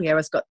your embryo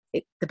has got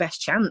the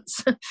best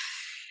chance.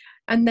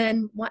 And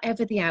then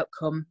whatever the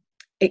outcome,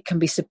 it can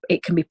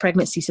be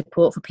pregnancy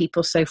support for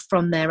people. So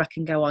from there I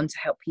can go on to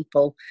help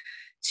people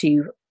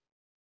to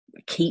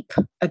keep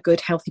a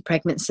good healthy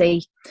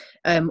pregnancy,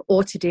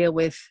 or to deal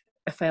with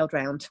a failed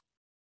round,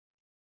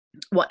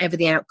 whatever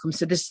the outcome.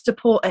 So there's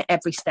support at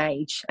every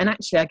stage, and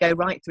actually I go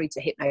right through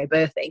to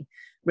hypnobirthing,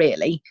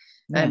 really,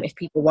 if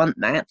people want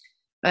that.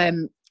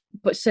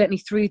 But certainly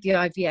through the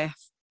IVF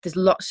there's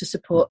lots of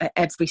support at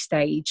every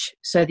stage,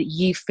 so that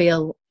you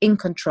feel in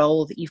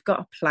control, that you've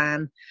got a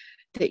plan,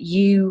 that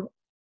you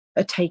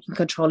are taking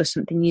control of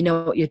something, you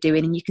know what you're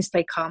doing, and you can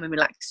stay calm and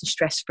relaxed and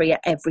stress-free at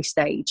every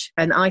stage.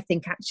 And I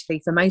think actually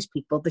for most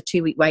people the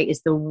 2 week wait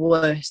is the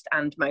worst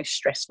and most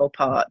stressful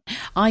part.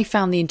 I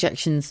found the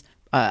injections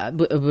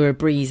were a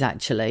breeze,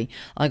 actually.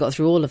 I got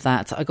through all of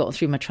that. I got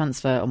through my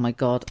transfer. Oh my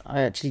God,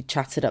 I actually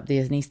chatted up the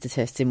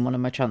anaesthetist in one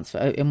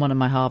of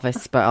my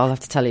harvests, but I'll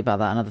have to tell you about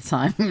that another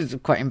time. It was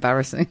quite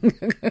embarrassing.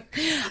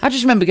 I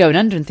just remember going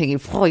under and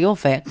thinking, oh, you're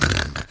fit.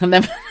 And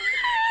then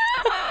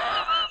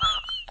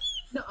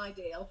not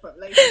ideal,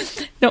 probably.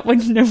 Not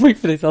when, no, wait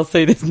for this, I'll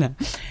say this now.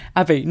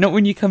 Abby, not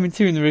when you come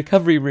into in the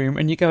recovery room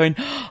and you're going,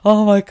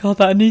 oh my God,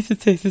 that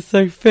anaesthetist is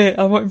so fit.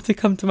 I want him to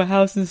come to my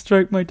house and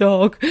stroke my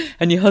dog.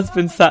 And your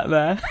husband sat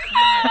there.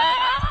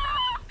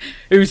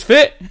 Who's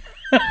fit?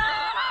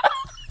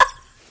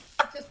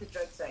 Just the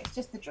drugs, eh?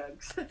 Just the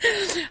drugs.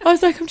 I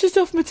was like, I'm just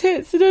off my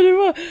tits. I don't know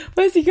what.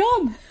 Where's he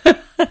gone?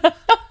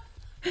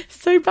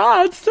 So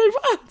bad.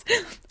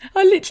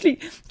 I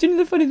literally, do you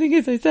know the funny thing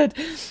is, I said,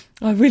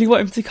 I really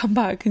want him to come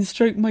back and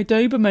stroke my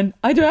Doberman.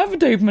 I don't have a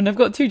Doberman, I've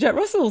got 2 Jack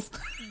Russells.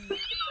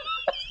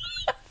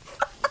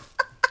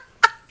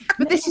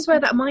 But this is where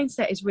that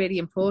mindset is really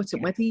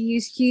important, whether you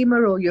use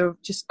humour or you're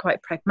just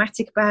quite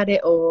pragmatic about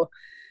it, or,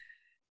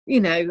 you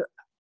know,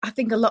 I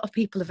think a lot of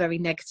people are very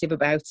negative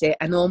about it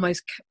and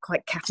almost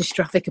quite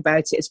catastrophic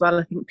about it as well.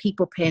 I think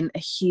people pin a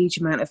huge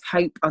amount of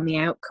hope on the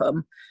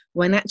outcome,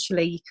 when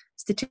actually,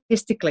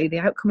 statistically, the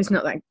outcome is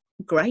not that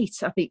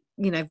great. I think,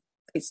 you know,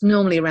 it's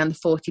normally around the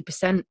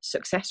 40%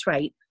 success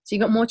rate. So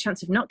you've got more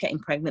chance of not getting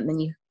pregnant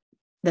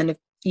than if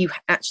you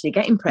actually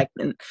getting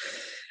pregnant.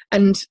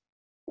 And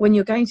when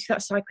you're going through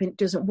that cycle and it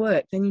doesn't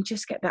work, then you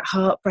just get that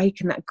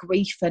heartbreak and that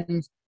grief,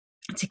 and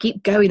to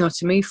keep going or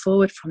to move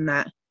forward from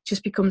that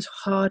just becomes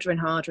harder and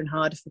harder and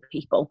harder for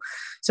people.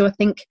 So I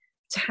think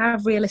to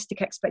have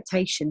realistic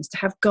expectations, to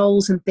have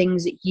goals and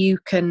things that you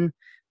can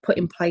put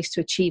in place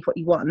to achieve what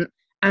you want,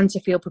 and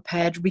to feel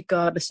prepared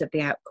regardless of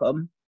the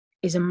outcome,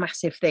 is a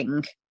massive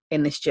thing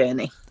in this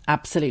journey.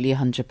 Absolutely,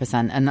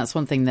 100%. And that's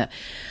one thing that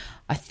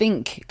I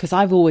think, because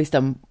I've always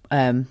done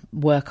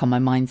work on my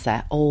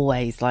mindset,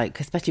 always, like,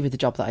 especially with the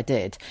job that I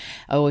did,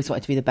 I always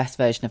wanted to be the best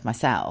version of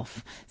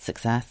myself.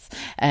 Success.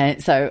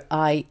 So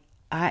I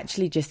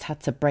actually just had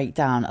to break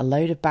down a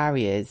load of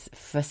barriers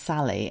for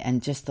Sally,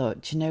 and just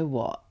thought, do you know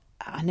what?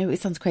 I know it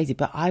sounds crazy,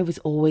 but I was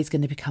always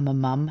going to become a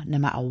mum no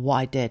matter what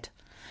I did.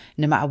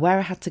 No matter where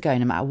I had to go,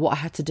 no matter what I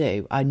had to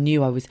do, I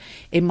knew I was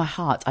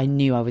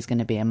going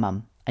to be a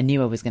mum. I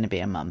knew I was going to be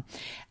a mum.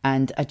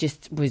 And I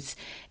just was,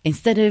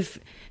 instead of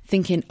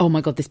thinking, oh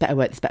my God, this better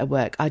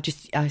work,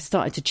 I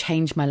started to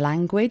change my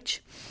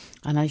language.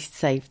 And I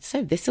say,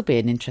 so this will be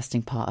an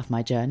interesting part of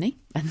my journey.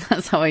 And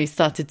that's how I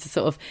started to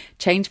sort of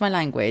change my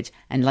language.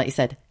 And like you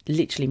said,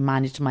 literally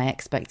managed my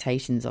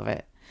expectations of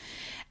it.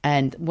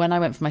 And when I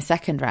went for my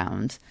second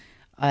round,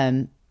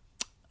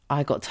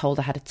 I got told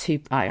I had a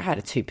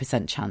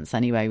 2% chance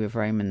anyway with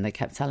Roman. They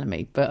kept telling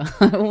me, but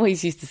I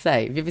always used to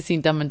say, have you ever seen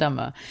Dumb and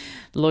Dumber?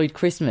 Lloyd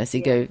Christmas, he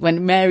goes,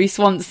 when Mary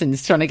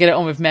Swanson's trying to get it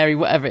on with Mary,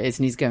 whatever it is,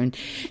 and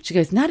she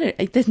goes,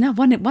 there's not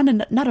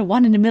not a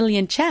 1 in a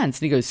million chance.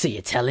 And he goes, so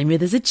you're telling me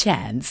there's a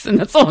chance? And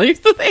that's all I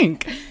used to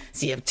think.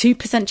 So you have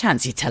 2%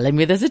 chance, you're telling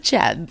me there's a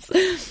chance.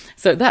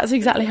 So that's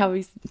exactly how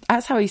he's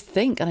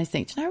think. And I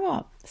think, do you know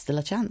what? Still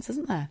a chance,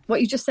 isn't there? What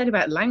you just said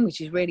about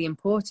language is really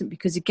important,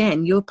 because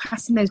again, you're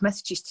passing those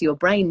messages to your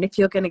brain. And if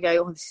you're going to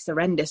go, oh, this is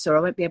horrendous, or I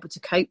won't be able to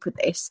cope with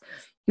this,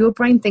 your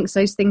brain thinks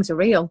those things are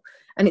real,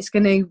 and it's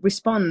going to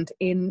respond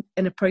in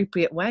an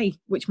appropriate way,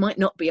 which might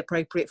not be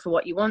appropriate for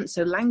what you want.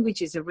 So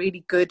language is a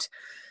really good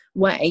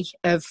way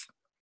of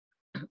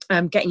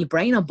getting your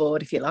brain on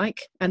board, if you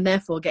like, and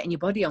therefore getting your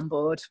body on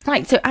board.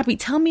 Right. So Abby,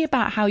 tell me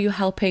about how you're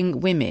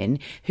helping women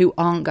who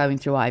aren't going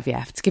through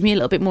IVF. To give me a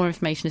little bit more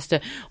information as to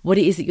what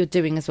it is that you're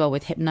doing as well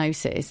with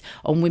hypnosis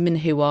on women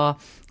who are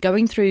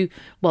going through,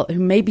 well, who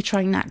may be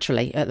trying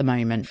naturally at the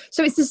moment.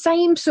 So it's the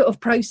same sort of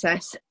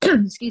process,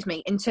 excuse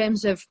me, in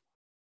terms of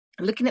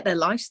looking at their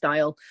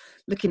lifestyle,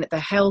 looking at their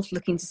health,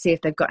 looking to see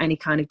if they've got any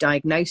kind of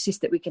diagnosis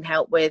that we can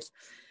help with,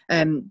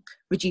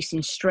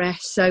 reducing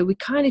stress. So we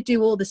kind of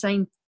do all the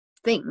same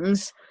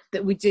things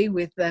that we do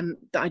with that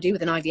I do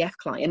with an IVF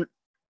client,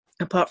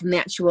 apart from the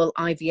actual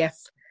IVF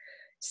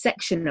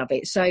section of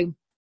it. So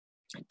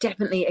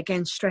definitely,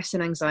 again, stress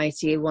and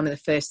anxiety are one of the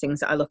first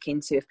things that I look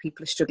into if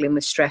people are struggling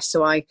with stress.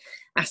 So I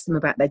ask them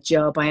about their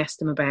job, I ask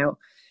them about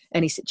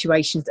any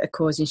situations that are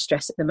causing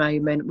stress at the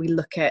moment. We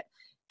look at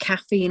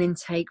caffeine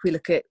intake, we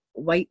look at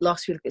weight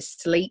loss, we look at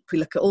sleep, we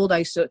look at all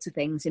those sorts of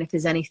things, and if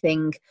there's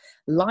anything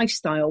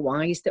lifestyle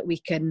wise that we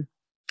can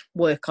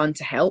work on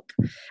to help.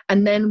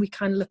 And then we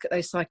kind of look at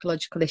those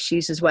psychological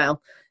issues as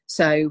well.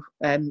 So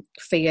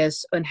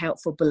fears,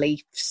 unhelpful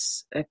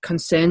beliefs,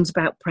 concerns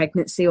about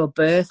pregnancy or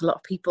birth. A lot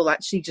of people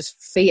actually just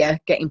fear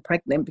getting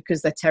pregnant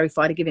because they're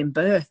terrified of giving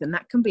birth, and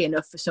that can be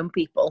enough for some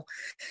people.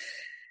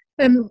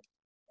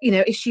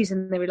 Issues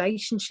in their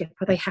relationship.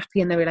 Are they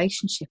happy in their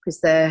relationship?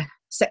 Is their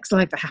sex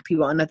life a happy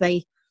one? Are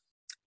they?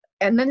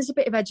 And then there's a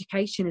bit of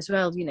education as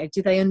well.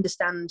 Do they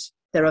understand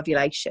their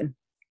ovulation?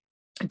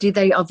 Do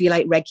they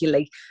ovulate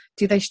regularly?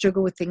 Do they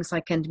struggle with things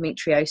like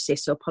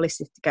endometriosis or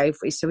polycystic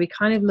ovaries? So we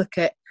kind of look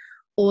at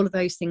all of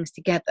those things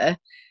together,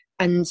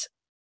 and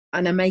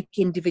I make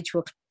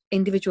individual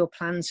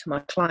plans for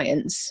my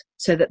clients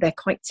so that they're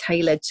quite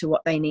tailored to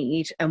what they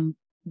need. And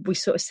we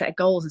sort of set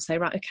goals and say,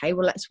 right, okay,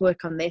 well, let's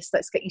work on this.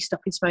 Let's get you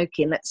stopping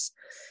smoking. Let's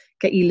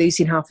get you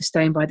losing half a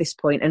stone by this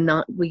point. And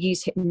we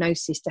use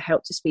hypnosis to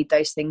help to speed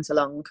those things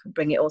along and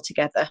bring it all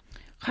together.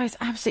 Oh, it's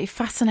absolutely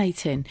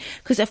fascinating.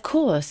 Because, of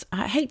course,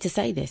 I hate to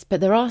say this,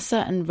 but there are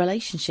certain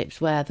relationships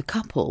where the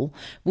couple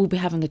will be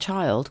having a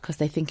child because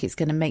they think it's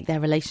going to make their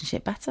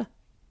relationship better,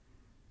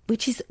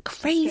 which is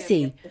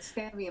crazy.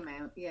 Scary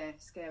amount.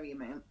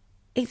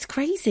 It's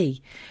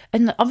crazy.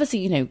 And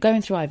obviously,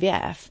 going through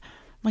IVF,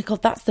 my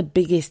God, that's the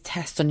biggest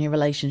test on your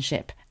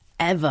relationship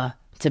ever,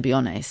 to be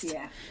honest.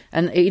 Yeah.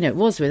 And, it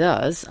was with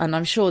us. And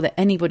I'm sure that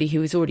anybody who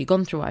has already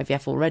gone through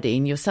IVF already,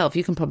 and yourself,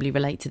 you can probably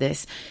relate to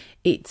this.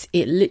 It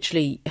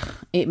literally,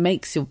 it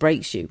makes or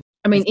breaks you.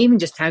 I mean, even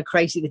just how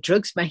crazy the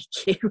drugs make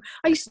you.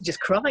 I used to just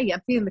cry.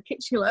 I'd be in the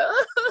kitchen like,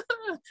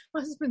 oh. My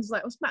husband's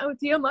like, what's the matter with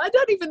you? I'm like, I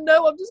don't even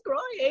know. I'm just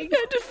crying. Yeah,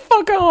 just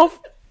fuck off.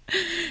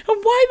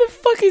 And why the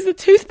fuck is the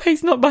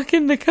toothpaste not back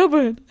in the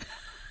cupboard?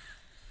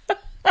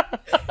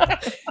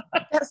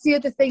 That's the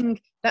other thing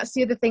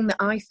that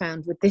I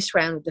found with this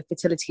round of the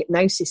fertility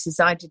hypnosis is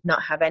I did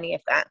not have any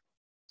of that.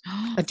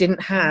 I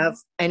didn't have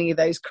any of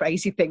those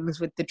crazy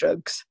things with the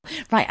drugs.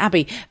 Right,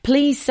 Abby,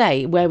 please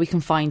say where we can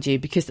find you,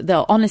 because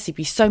there'll honestly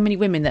be so many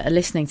women that are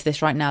listening to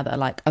this right now that are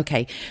like,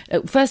 okay,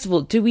 first of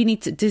all, do we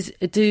need to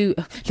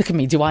look at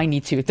me, do I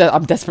need to?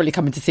 I'm desperately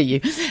coming to see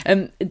you.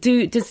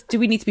 Do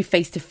we need to be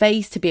face to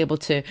face to be able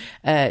to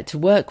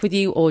work with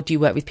you, or do you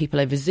work with people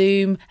over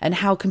Zoom? And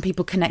how can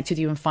people connect with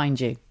you and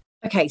find you?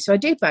 Okay, so I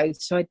do both.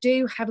 So I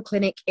do have a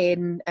clinic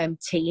in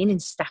Teen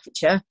in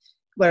Staffordshire,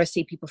 where I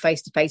see people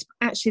face to face.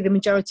 But actually, the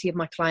majority of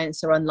my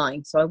clients are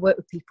online. So I work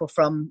with people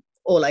from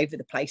all over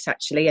the place,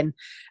 actually, and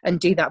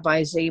do that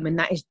via Zoom. And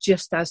that is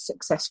just as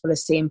successful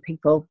as seeing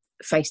people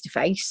face to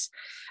face.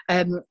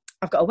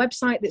 I've got a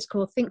website that's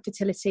called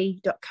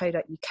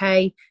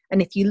thinkfertility.co.uk.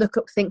 And if you look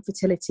up Think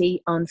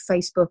Fertility on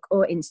Facebook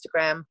or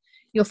Instagram,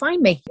 you'll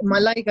find me. My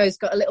logo's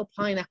got a little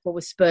pineapple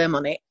with sperm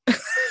on it.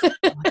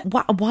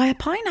 Why a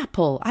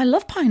pineapple? I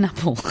love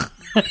pineapple.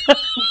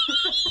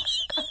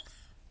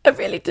 I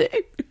really do.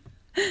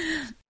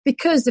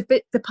 Because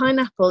the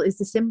pineapple is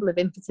the symbol of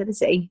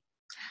infertility.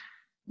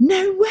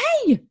 No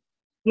way.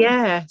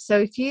 Yeah. So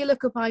if you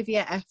look up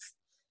IVF,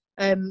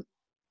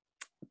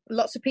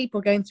 lots of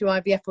people going through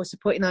IVF or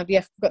supporting IVF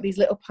have got these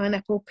little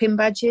pineapple pin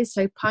badges.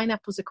 So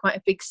pineapples are quite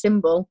a big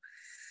symbol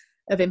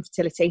of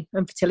infertility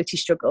and fertility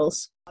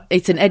struggles.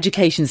 It's an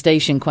education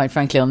station, quite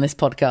frankly, on this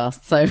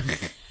podcast. So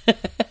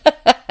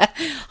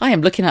I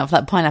am looking out for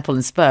that pineapple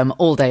and sperm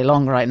all day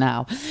long right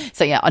now.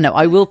 So yeah, I know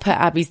I will put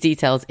Abby's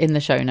details in the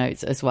show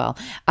notes as well.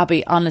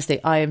 Abby,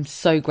 honestly, I am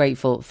so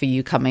grateful for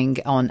you coming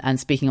on and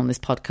speaking on this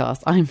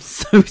podcast. I'm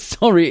so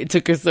sorry it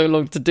took us so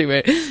long to do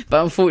it,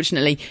 but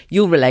unfortunately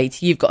you'll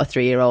relate. You've got a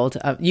 3-year-old.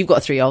 You've got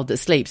a 3-year-old that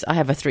sleeps. I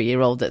have a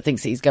 3-year-old that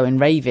thinks he's going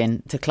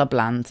raving to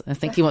Clubland. I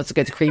think he wants to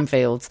go to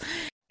Creamfields.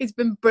 It's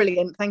been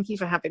brilliant. Thank you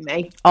for having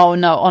me. Oh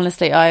no,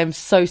 honestly, I am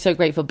so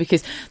grateful,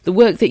 because the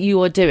work that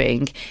you are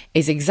doing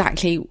is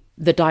exactly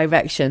the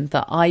direction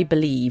that I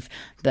believe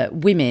that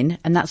women,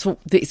 and that's what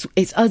it's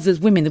us as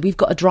women, that we've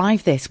got to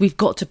drive this. We've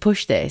got to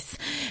push this,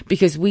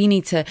 because we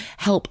need to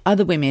help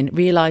other women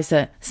realise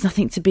that there's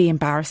nothing to be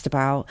embarrassed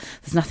about,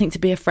 there's nothing to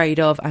be afraid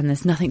of, and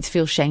there's nothing to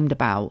feel shamed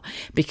about,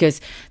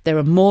 because there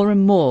are more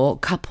and more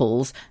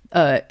couples,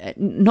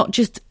 not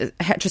just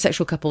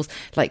heterosexual couples,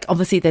 like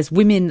obviously there's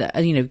women that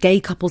are, you know, gay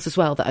couples as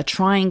well, that are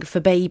trying for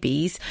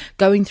babies,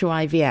 going through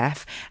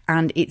IVF,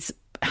 and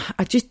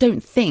I just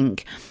don't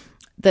think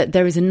that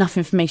there is enough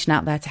information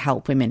out there to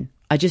help women.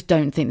 I just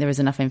don't think there is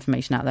enough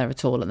information out there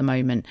at all at the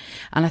moment.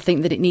 And I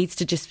think that it needs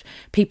to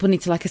people need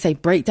to, like I say,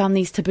 break down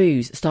these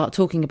taboos, start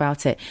talking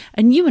about it.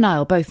 And you and I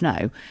will both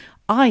know,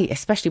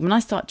 especially when I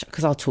start,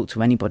 because I'll talk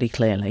to anybody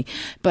clearly,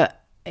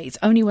 but it's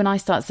only when I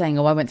start saying,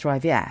 oh, I went through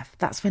IVF,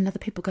 that's when other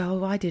people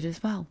go, oh, I did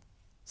as well.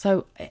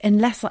 So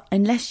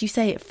unless you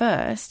say it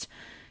first,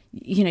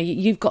 you know,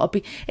 you've got to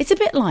be, it's a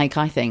bit like,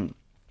 I think,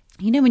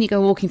 you know, when you go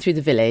walking through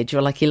the village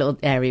or like your little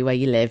area where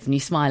you live and you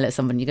smile at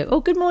someone, you go, oh,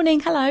 good morning,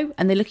 hello.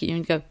 And they look at you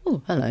and go,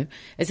 oh, hello.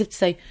 As if to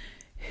say,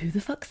 who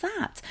the fuck's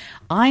that?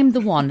 I'm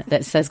the one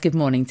that says good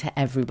morning to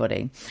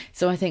everybody.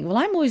 So I think, well,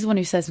 I'm always the one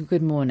who says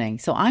good morning.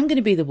 So I'm going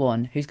to be the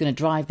one who's going to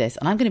drive this.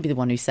 And I'm going to be the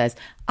one who says,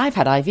 I've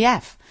had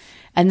IVF.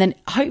 And then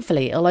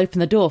hopefully it'll open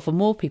the door for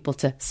more people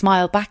to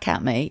smile back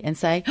at me and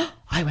say, oh,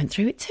 I went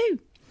through it too.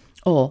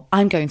 Or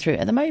I'm going through it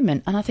at the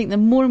moment. And I think the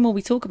more and more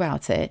we talk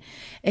about it,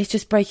 it's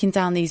just breaking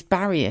down these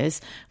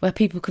barriers where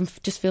people can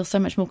just feel so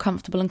much more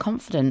comfortable and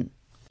confident.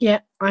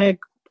 Yeah, I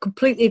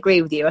completely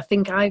agree with you. I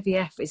think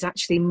IVF is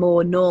actually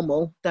more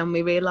normal than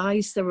we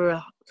realise.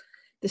 There's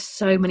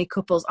so many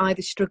couples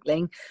either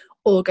struggling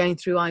or going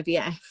through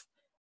IVF.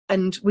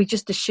 And we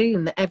just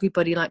assume that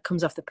everybody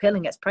comes off the pill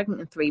and gets pregnant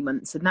in 3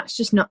 months. And that's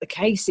just not the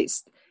case.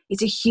 It's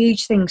a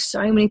huge thing.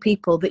 So many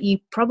people that you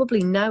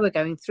probably know are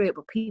going through it,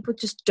 but people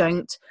just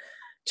don't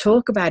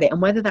talk about it.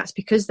 And whether that's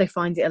because they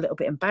find it a little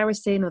bit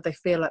embarrassing or they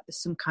feel like there's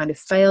some kind of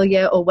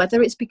failure, or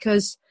whether it's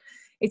because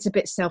it's a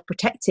bit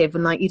self-protective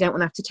and you don't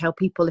want to have to tell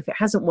people if it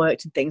hasn't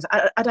worked and things.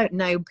 I don't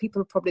know.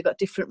 People have probably got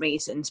different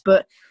reasons,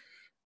 but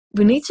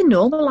we need to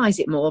normalise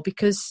it more,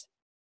 because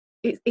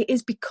it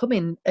is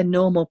becoming a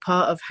normal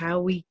part of how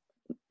we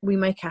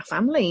make our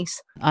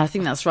families. I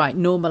think that's right.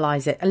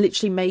 Normalise it and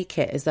literally make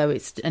it as though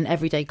it's an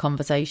everyday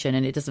conversation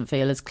and it doesn't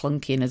feel as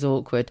clunky and as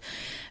awkward,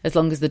 as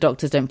long as the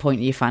doctors don't point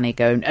at your fanny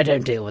going, I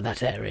don't deal with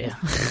that area.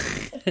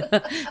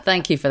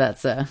 Thank you for that,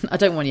 sir. I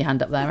don't want your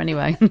hand up there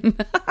anyway.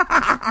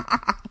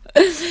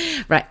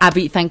 Right,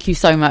 Abby, thank you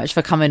so much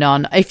for coming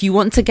on. If you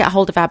want to get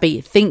hold of Abby,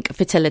 Think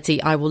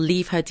Fertility, I will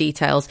leave her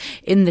details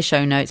in the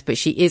show notes, but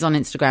she is on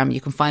Instagram.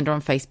 You can find her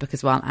on Facebook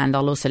as well, and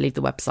I'll also leave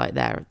the website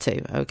there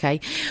too. Okay,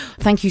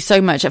 thank you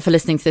so much for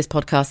listening to this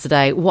podcast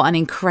today. What an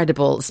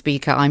incredible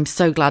speaker. I'm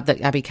so glad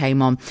that Abby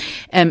came on.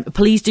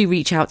 Please do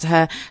reach out to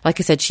her. Like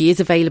I said, she is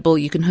available.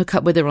 You can hook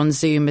up with her on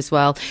Zoom as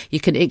well.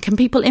 Can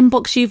people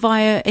inbox you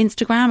via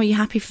Instagram? Are you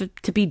happy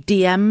to be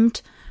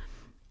DM'd?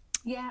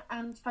 Yeah,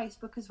 and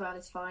Facebook as well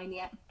is fine,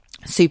 yeah.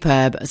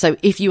 Superb. So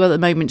if you are at the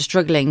moment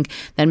struggling,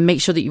 then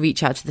make sure that you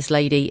reach out to this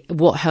lady.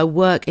 Her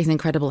work is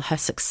incredible. Her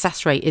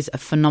success rate is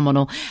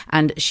phenomenal.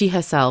 And she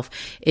herself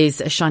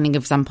is a shining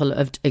example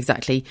of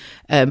exactly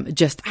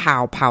just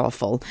how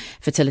powerful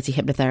fertility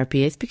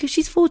hypnotherapy is, because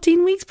she's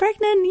 14 weeks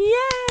pregnant.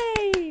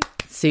 Yay!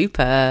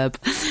 Superb.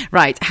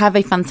 Right. Have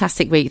a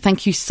fantastic week.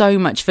 Thank you so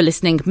much for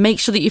listening. Make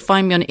sure that you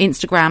find me on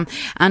Instagram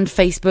and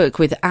Facebook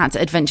with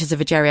 @Adventures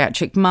of a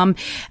Geriatric Mum.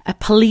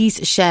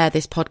 Please share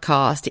this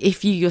podcast.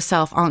 If you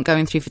yourself aren't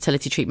going through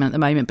fertility treatment at the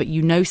moment, but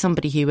you know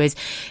somebody who is,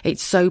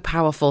 it's so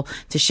powerful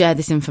to share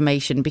this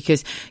information,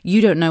 because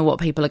you don't know what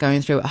people are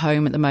going through at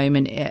home at the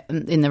moment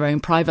in their own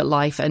private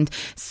life. And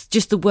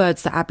just the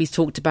words that Abby's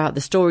talked about,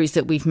 the stories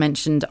that we've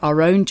mentioned,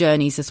 our own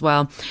journeys as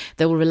well,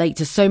 they will relate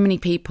to so many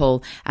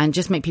people and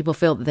just make people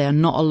feel that they are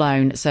not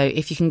alone. So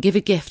if you can give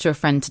a gift to a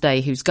friend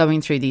today who's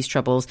going through these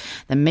troubles,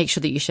 then make sure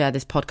that you share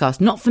this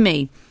podcast, not for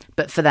me,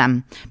 but for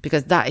them,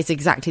 because that is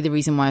exactly the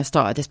reason why I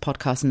started this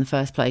podcast in the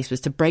first place, was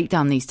to break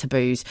down these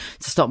taboos,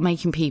 to stop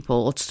making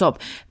people, or to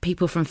stop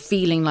people from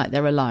feeling like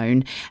they're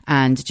alone,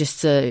 and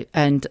just to,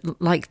 and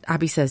like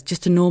Abby says,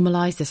 just to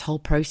normalise this whole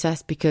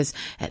process, because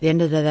at the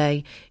end of the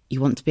day, you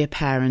want to be a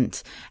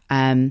parent,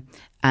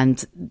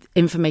 And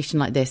information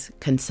like this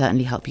can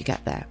certainly help you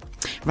get there.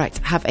 Right,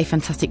 have a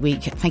fantastic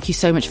week. Thank you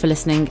so much for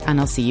listening, and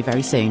I'll see you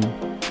very soon.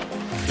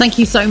 Thank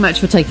you so much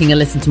for taking a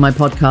listen to my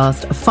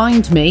podcast.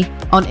 Find me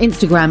on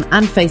Instagram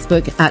and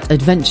Facebook at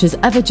Adventures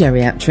of a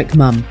Geriatric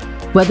Mum,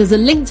 where there's a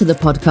link to the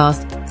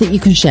podcast that you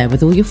can share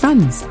with all your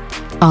friends.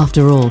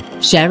 After all,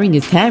 sharing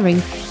is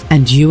caring,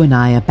 and you and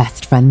I are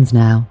best friends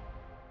now.